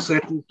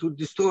threatened to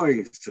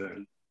destroy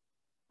Israel.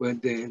 When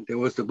there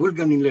was the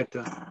Bulganin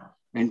letter,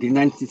 and in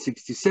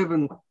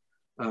 1967,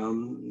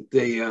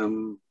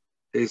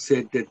 they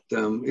said that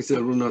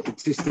Israel will not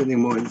exist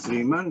anymore in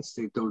 3 months.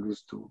 They told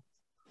us to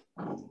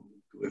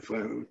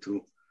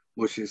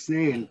Moshe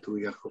Sneh and to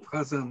Yaakov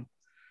Hazan.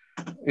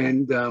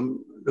 And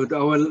that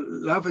our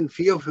love and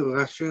fear for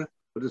Russia,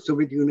 for the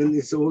Soviet Union,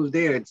 is all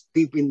there. It's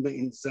deep in the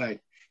inside.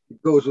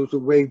 It goes also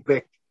way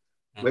back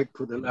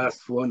for the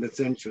last 400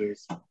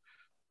 centuries.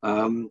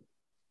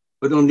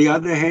 But on the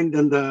other hand,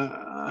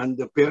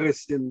 under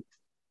Peres,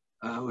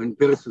 when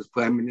Peres was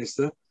prime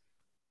minister,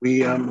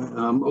 we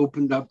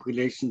opened up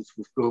relations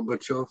with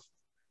Gorbachev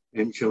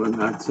and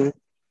Shevardnadze,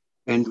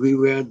 and we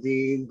were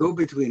the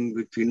go-between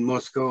between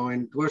Moscow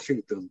and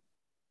Washington.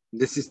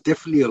 This is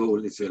definitely a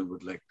role Israel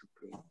would like to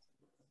play.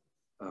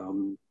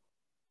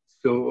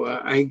 So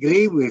I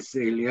agree with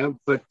Elia,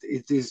 but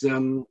it is,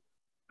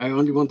 I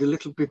only want a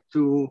little bit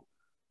to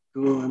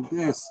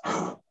address.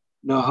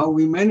 Now, how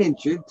we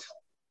manage it,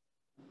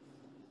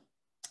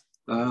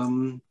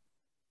 I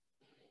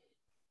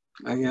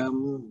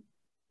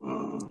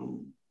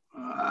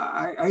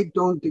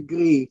don't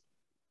agree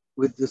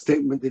with the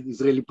statement that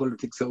Israeli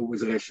politics are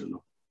always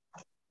rational.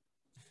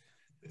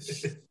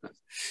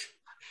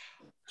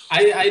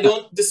 I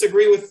don't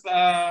disagree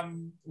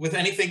with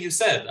anything you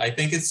said. I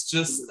think it's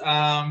just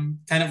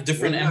kind of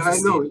different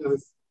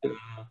emphasis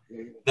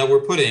that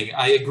we're putting.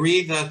 I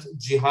agree that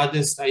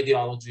jihadist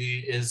ideology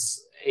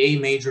is a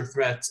major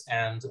threat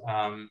and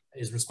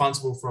is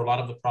responsible for a lot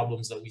of the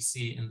problems that we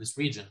see in this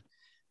region.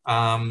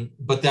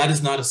 But that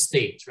is not a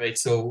state, right?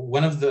 So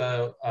one of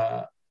the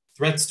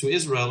threats to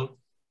Israel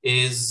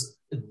is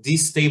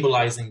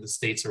destabilizing the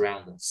states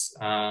around us.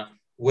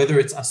 Whether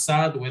it's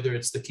Assad, whether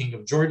it's the King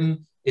of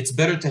Jordan, it's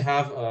better to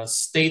have a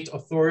state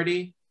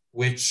authority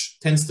which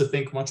tends to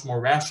think much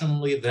more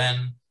rationally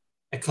than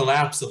a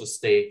collapse of a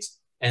state.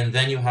 And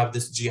then you have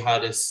this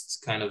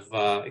jihadist kind of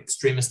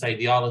extremist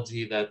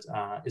ideology that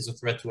is a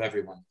threat to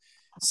everyone.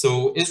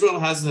 So Israel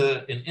has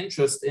an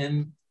interest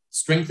in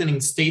strengthening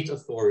state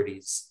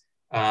authorities.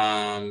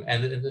 And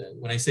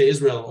when I say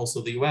Israel,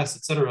 also the US,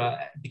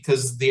 etc.,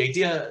 because the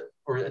idea,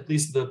 or at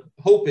least the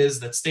hope, is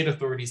that state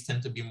authorities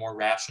tend to be more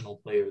rational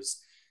players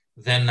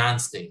than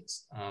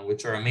non-states,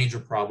 which are a major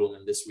problem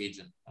in this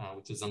region,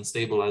 which is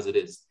unstable as it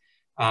is.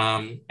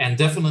 And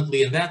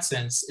definitely in that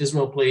sense,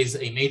 Israel plays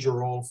a major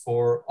role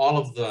for all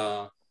of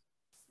the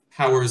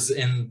powers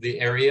in the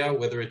area,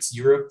 whether it's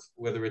Europe,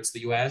 whether it's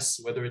the US,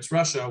 whether it's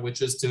Russia,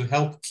 which is to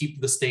help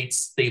keep the state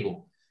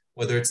stable,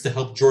 whether it's to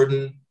help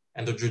Jordan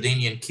and the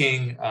Jordanian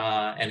king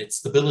and its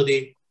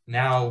stability,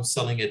 now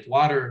selling it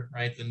water,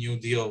 right, the New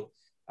Deal,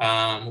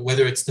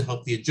 whether it's to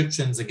help the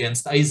Egyptians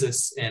against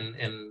ISIS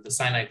in the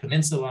Sinai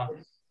Peninsula.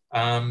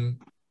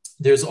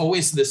 There's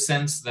always this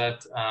sense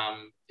that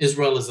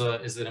Israel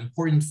is an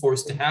important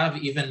force to have,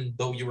 even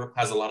though Europe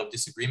has a lot of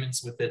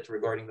disagreements with it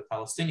regarding the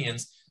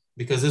Palestinians,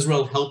 because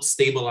Israel helps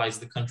stabilize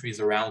the countries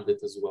around it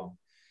as well.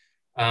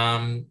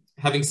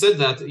 Having said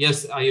that,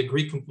 yes, I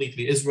agree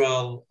completely.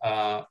 Israel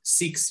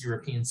seeks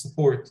European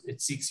support.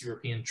 It seeks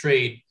European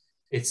trade.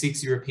 It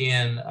seeks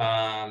European,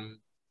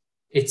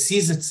 it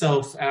sees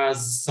itself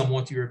as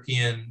somewhat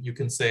European, you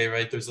can say,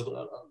 right? There's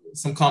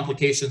some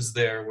complications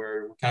there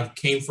where we kind of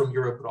came from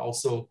Europe, but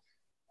also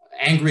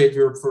angry at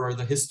Europe for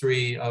the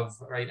history of,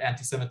 right,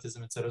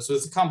 anti-Semitism, et cetera. So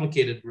it's a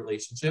complicated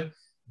relationship,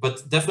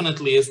 but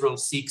definitely Israel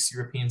seeks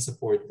European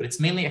support, but it's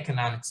mainly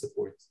economic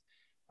support.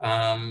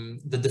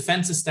 The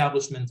defense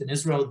establishment in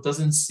Israel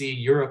doesn't see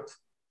Europe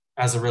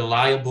as a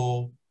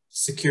reliable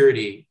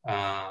security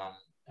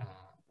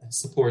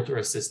support or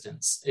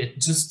assistance. It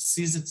just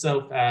sees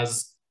itself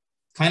as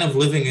kind of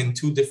living in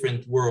two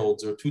different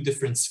worlds or two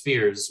different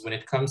spheres when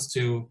it comes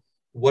to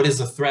what is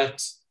a threat,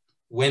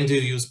 when do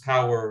you use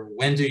power,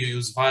 when do you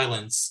use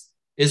violence.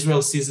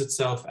 Israel sees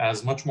itself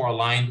as much more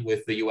aligned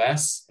with the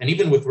US and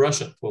even with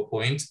Russia to a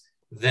point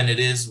than it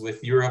is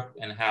with Europe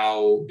and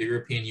how the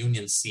European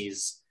Union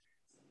sees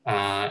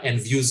and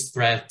views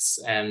threats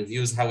and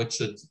views how it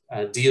should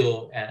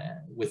deal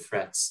with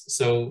threats.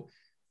 So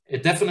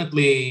it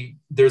definitely,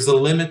 there's a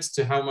limit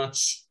to how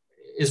much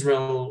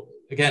Israel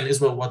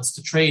wants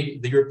to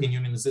trade. The European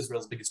Union is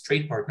Israel's biggest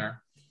trade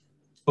partner.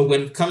 But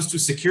when it comes to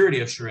security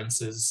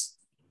assurances,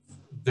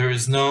 there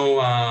is no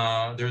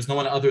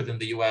one other than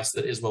the US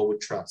that Israel would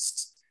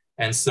trust.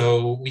 And so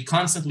we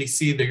constantly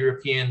see the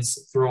Europeans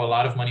throw a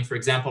lot of money, for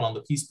example, on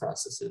the peace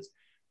processes,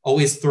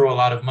 always throw a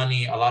lot of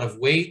money, a lot of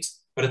weight.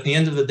 But at the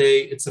end of the day,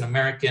 it's an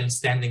American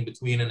standing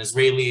between an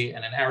Israeli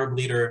and an Arab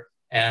leader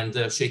and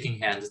shaking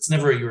hands. It's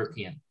never a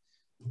European.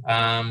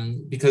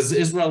 Because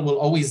Israel will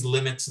always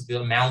limit the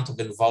amount of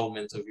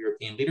involvement of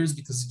European leaders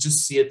because you just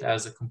see it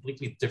as a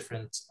completely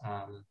different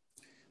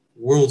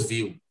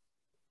worldview.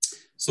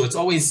 So it's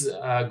always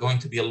going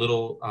to be a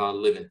little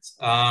limit.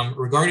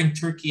 Regarding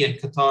Turkey and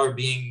Qatar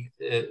being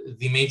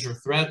the major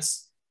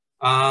threats,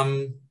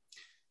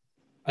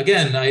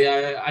 again,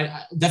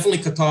 I definitely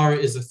Qatar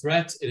is a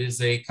threat. It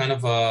is a kind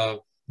of a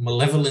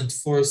malevolent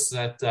force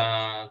that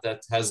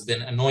has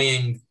been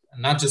annoying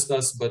not just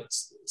us, but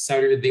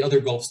the other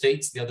Gulf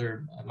states, the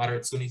other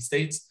moderate Sunni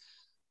states.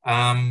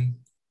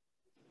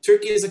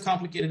 Turkey is a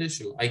complicated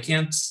issue. I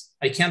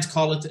can't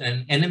call it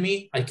an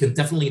enemy. I can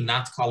definitely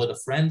not call it a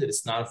friend. It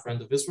is not a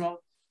friend of Israel,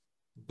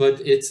 but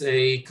it's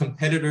a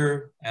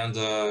competitor and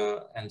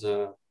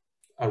a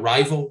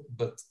rival,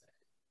 but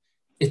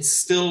it's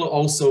still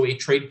also a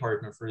trade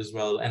partner for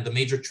Israel and the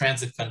major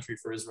transit country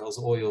for Israel's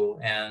oil.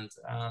 And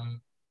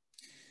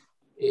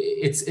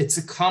it's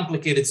a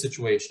complicated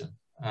situation.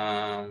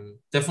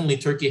 Definitely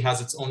Turkey has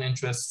its own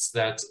interests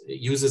that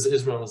uses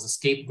Israel as a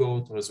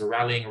scapegoat or as a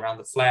rallying around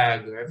the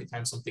flag, or every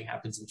time something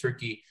happens in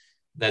Turkey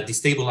that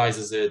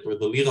destabilizes it or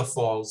the lira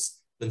falls,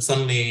 then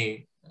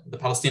suddenly the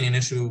Palestinian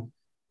issue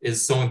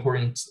is so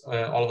important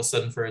all of a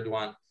sudden for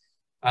Erdogan.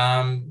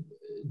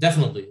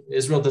 Definitely,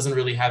 Israel doesn't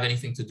really have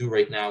anything to do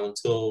right now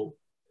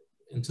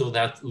until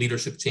that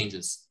leadership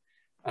changes.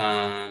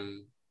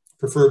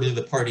 Preferably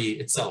the party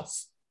itself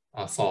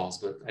falls,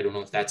 but I don't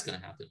know if that's going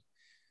to happen.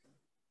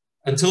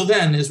 Until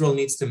then, Israel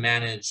needs to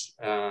manage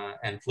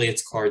and play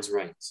its cards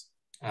right.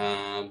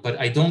 But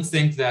I don't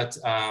think that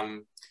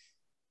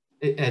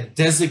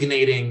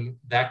designating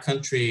that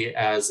country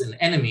as an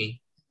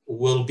enemy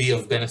will be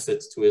of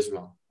benefit to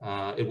Israel.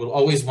 It will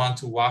always want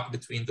to walk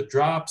between the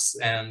drops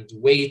and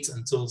wait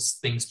until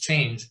things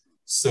change,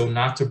 so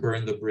not to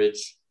burn the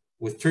bridge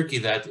with Turkey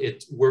that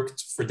it worked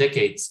for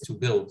decades to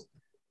build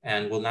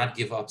and will not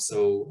give up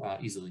so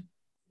easily.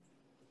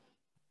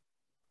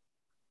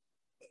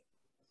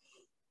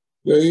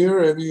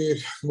 Yair, any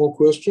more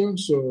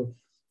questions or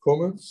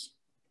comments?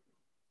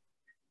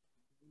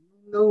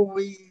 No,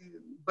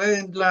 by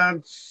and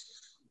large,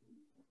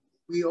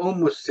 we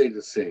almost say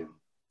the same.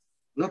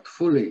 Not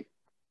fully.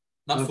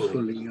 Not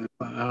fully. You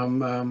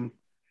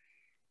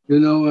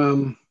know,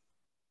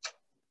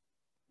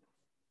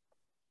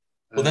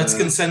 well, that's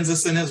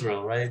consensus in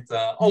Israel, right?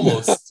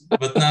 Almost,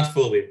 but not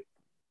fully.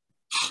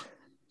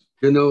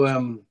 You know,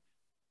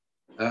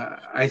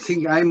 I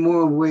think I'm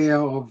more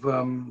aware of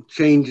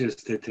changes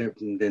that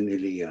happened than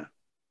Elia.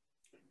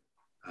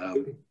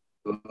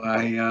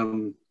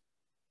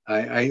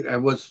 I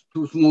was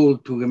too small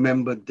to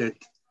remember that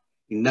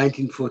in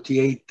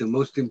 1948, the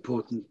most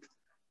important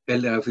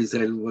ally of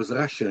Israel was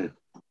Russia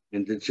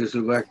and the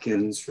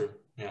Czechoslovakian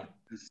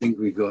thing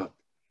we got.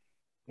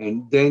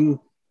 And then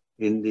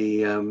in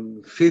the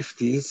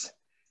 50s,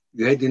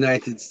 you had the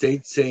United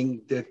States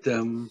saying that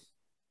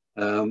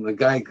a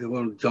guy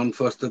called John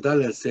Foster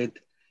Dulles said,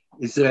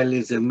 Israel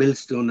is a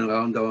millstone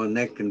around our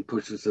neck and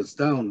pushes us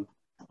down.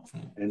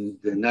 And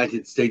the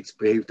United States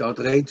behaved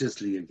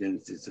outrageously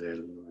against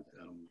Israel.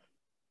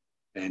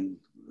 And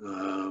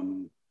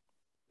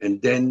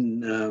then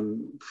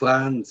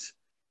France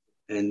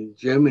and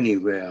Germany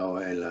were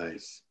our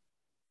allies.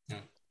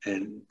 Yeah.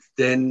 And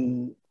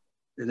then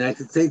the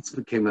United States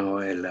became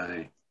our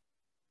ally.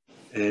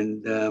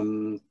 And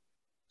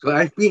so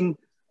I've been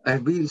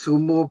through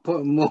more.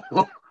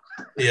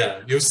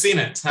 Yeah, you've seen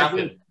it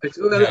happen.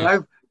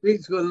 I've been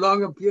through a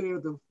longer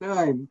period of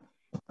time,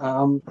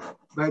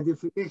 by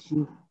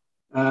definition.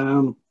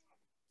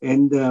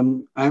 And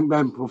I'm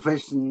a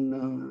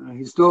professional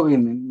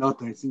historian and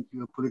not, I think,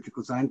 you're a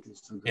political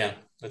scientist. Yeah,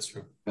 that's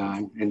true.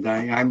 And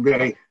I'm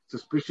very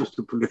suspicious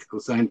to political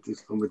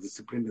scientists from a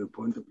disciplinary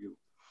point of view.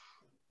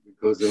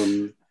 Because,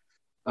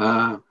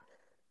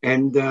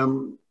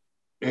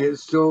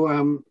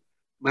 so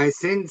my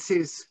sense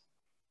is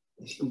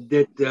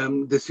that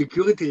the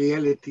security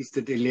realities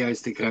that Elai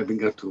is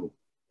describing are true.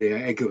 They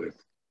are accurate.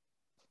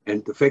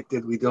 And the fact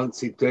that we don't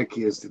see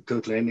Turkey as the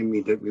total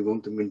enemy, that we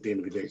want to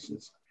maintain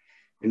relations.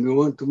 And we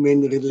want to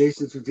maintain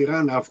relations with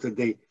Iran after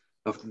there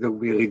will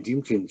be a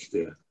regime change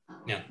there.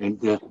 Yeah. And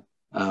the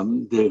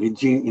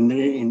regime in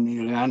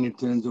Iran, it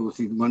turns out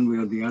one way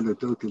or the other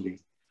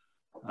totally.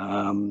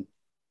 The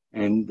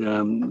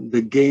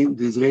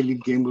Israeli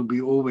game will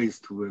be always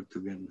to work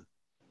together.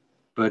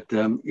 But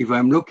if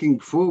I'm looking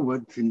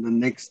forward in the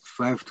next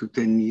 5 to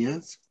 10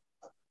 years,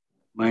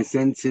 my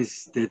sense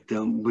is that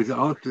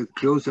without a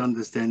close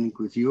understanding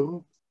with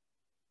Europe,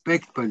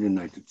 backed by the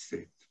United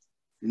States,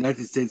 the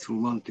United States will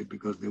want it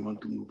because they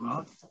want to move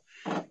out,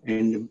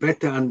 and a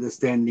better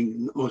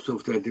understanding also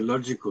of the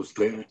ideological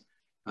thing,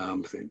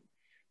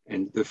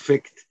 and the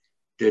fact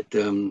that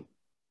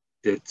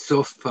that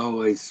soft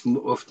power is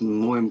often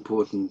more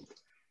important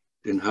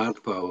than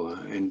hard power,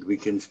 and we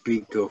can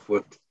speak of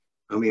what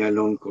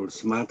Bar-Ilan calls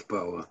smart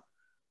power.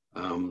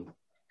 I'm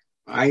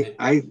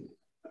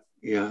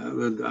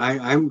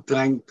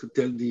trying to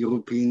tell the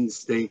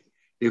Europeans they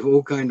have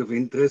all kinds of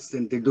interests,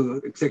 and they do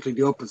exactly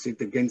the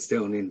opposite against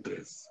their own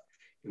interests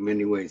in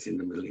many ways in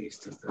the Middle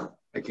East.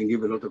 I can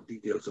give a lot of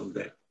details on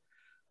that.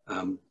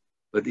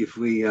 But if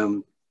we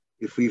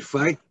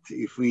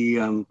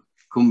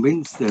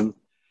convince them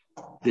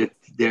that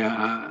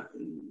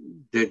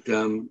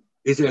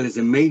Israel has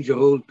a major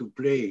role to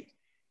play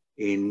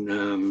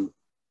in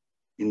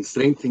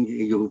strengthening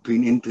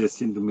European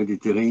interests in the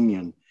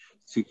Mediterranean,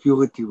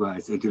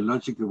 security-wise,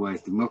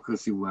 ideological-wise,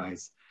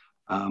 democracy-wise,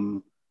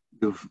 in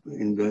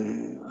the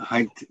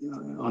height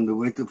on the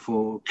way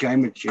for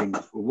climate change,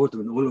 for water,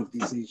 and all of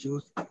these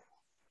issues,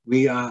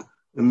 we are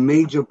a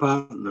major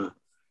partner.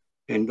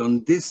 And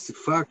on this,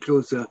 far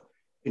closer,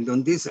 and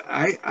on this,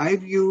 I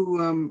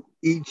view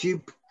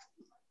Egypt,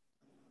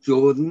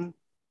 Jordan,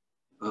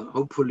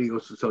 hopefully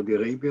also Saudi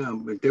Arabia,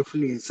 but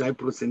definitely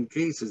Cyprus and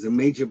Greece as a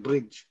major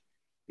bridge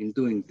in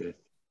doing that.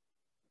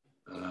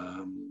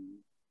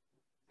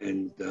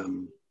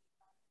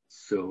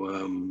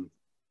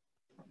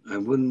 I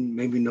wouldn't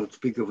maybe not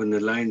speak of an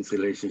alliance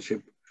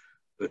relationship,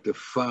 but a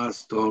far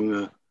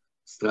stronger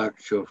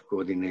structure of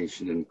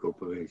coordination and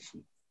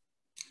cooperation.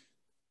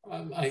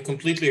 I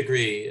completely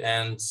agree.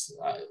 And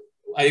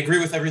I agree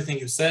with everything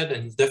you said.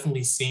 And you've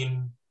definitely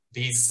seen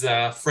these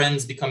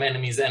friends become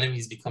enemies,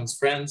 enemies becomes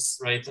friends,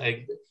 right?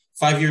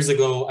 5 years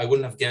ago, I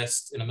wouldn't have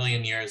guessed in a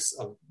million years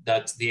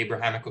that the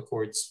Abrahamic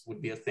Accords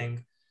would be a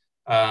thing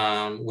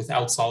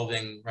without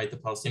solving, right, the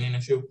Palestinian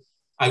issue.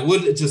 I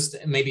would just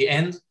maybe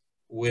end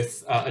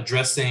with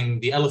addressing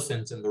the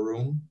elephant in the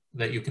room,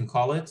 that you can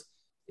call it,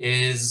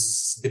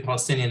 is the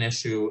Palestinian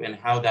issue and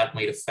how that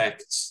might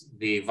affect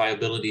the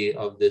viability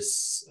of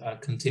this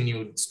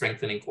continued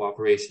strengthening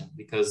cooperation.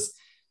 Because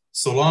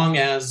so long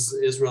as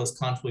Israel's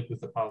conflict with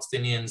the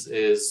Palestinians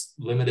is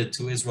limited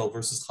to Israel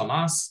versus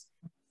Hamas,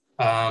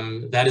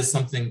 that is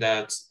something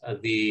that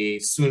the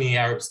Sunni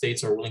Arab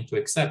states are willing to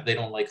accept. They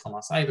don't like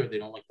Hamas either. They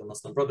don't like the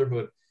Muslim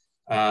Brotherhood.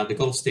 The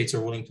Gulf states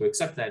are willing to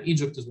accept that.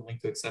 Egypt is willing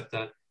to accept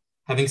that.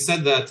 Having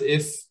said that,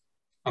 if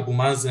Abu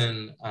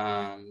Mazen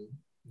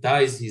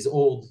dies, he's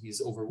old, he's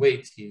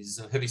overweight, he's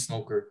a heavy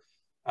smoker,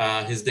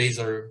 his days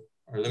are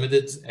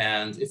limited,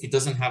 and if he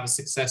doesn't have a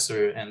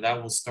successor, and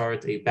that will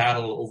start a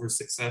battle over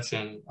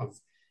succession of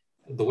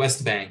the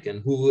West Bank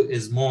and who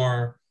is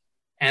more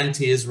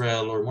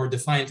anti-Israel or more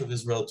defiant of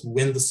Israel to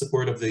win the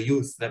support of the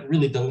youth that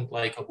really don't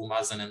like Abu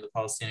Mazen and the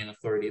Palestinian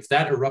Authority. If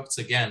that erupts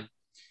again,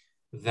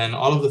 then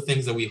all of the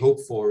things that we hope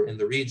for in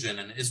the region,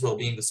 and Israel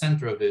being the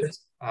center of it,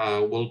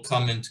 will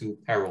come into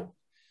peril.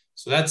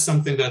 So that's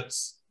something that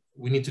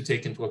we need to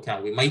take into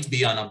account. We might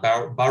be on a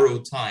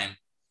borrowed time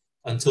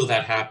until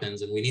that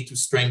happens, and we need to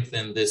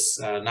strengthen this,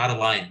 not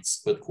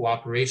alliance, but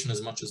cooperation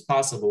as much as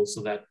possible,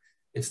 so that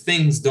if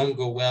things don't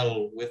go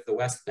well with the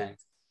West Bank,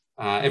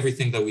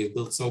 everything that we've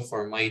built so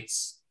far might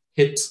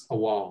hit a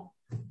wall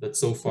that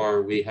so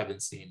far we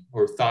haven't seen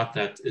or thought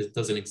that it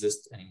doesn't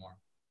exist anymore.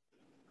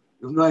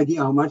 I have no idea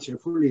how much I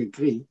fully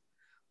agree,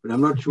 but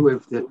I'm not sure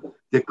if the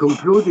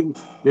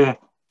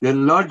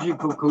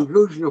logical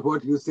conclusion of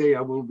what you say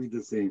will be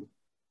the same.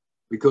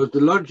 because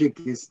the logic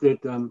is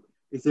that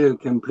Israel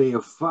can play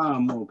a far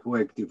more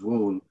proactive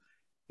role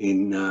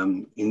in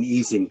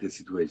easing the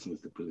situation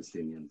with the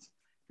Palestinians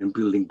and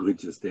building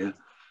bridges there.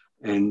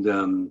 And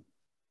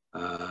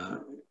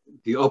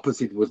the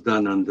opposite was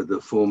done under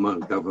the former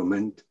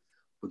government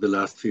for the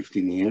last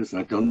 15 years.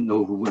 I don't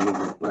know who will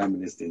be prime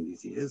minister in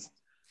these years.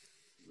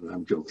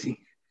 I'm joking.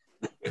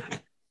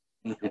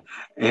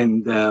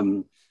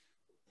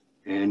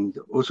 And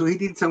also he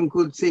did some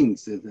good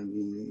things. I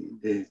mean,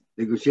 the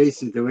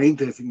negotiations, they were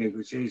interesting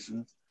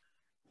negotiations.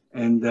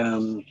 And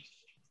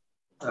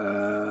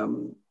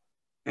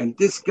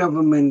this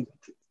government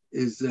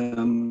is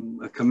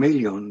a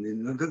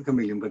chameleon, not a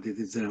chameleon, but it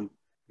is a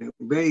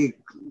very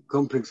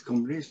complex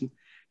combination.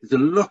 There's a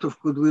lot of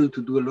goodwill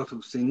to do a lot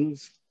of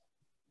things.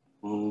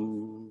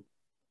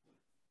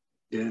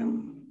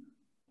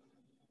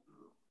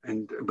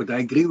 But I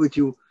agree with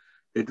you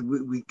that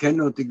we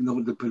cannot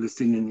ignore the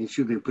Palestinian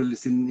issue. The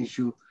Palestinian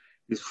issue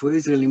is for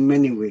Israel in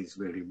many ways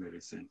very, very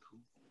central.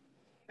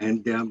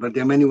 But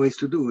there are many ways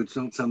to do it. It's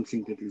not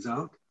something that is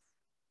out.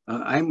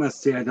 I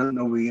must say, I don't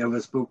know, we ever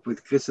spoke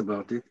with Chris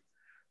about it.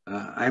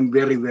 I'm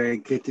very, very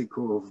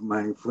critical of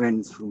my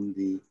friends from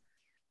the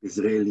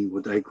Israeli,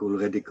 what I call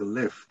radical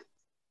left.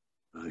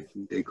 I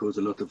think they cause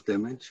a lot of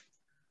damage.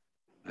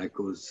 I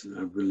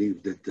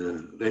believe that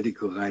the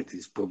radical right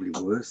is probably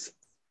worse.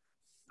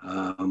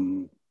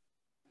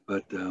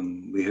 But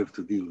we have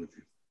to deal with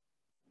it.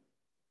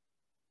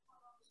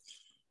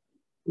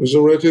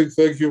 Mr. Rettig,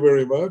 thank you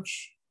very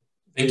much.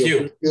 Thank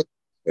you.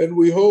 And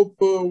we hope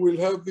we'll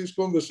have these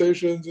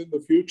conversations in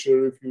the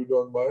future, if you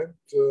don't mind.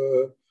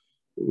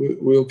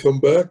 We'll come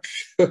back.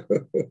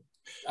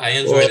 I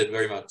enjoyed it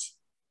very much.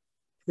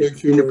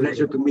 Thank you. It's been a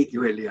pleasure to meet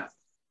you, Elia.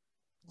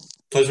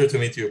 Pleasure to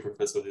meet you,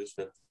 Professor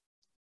Hirschfeld.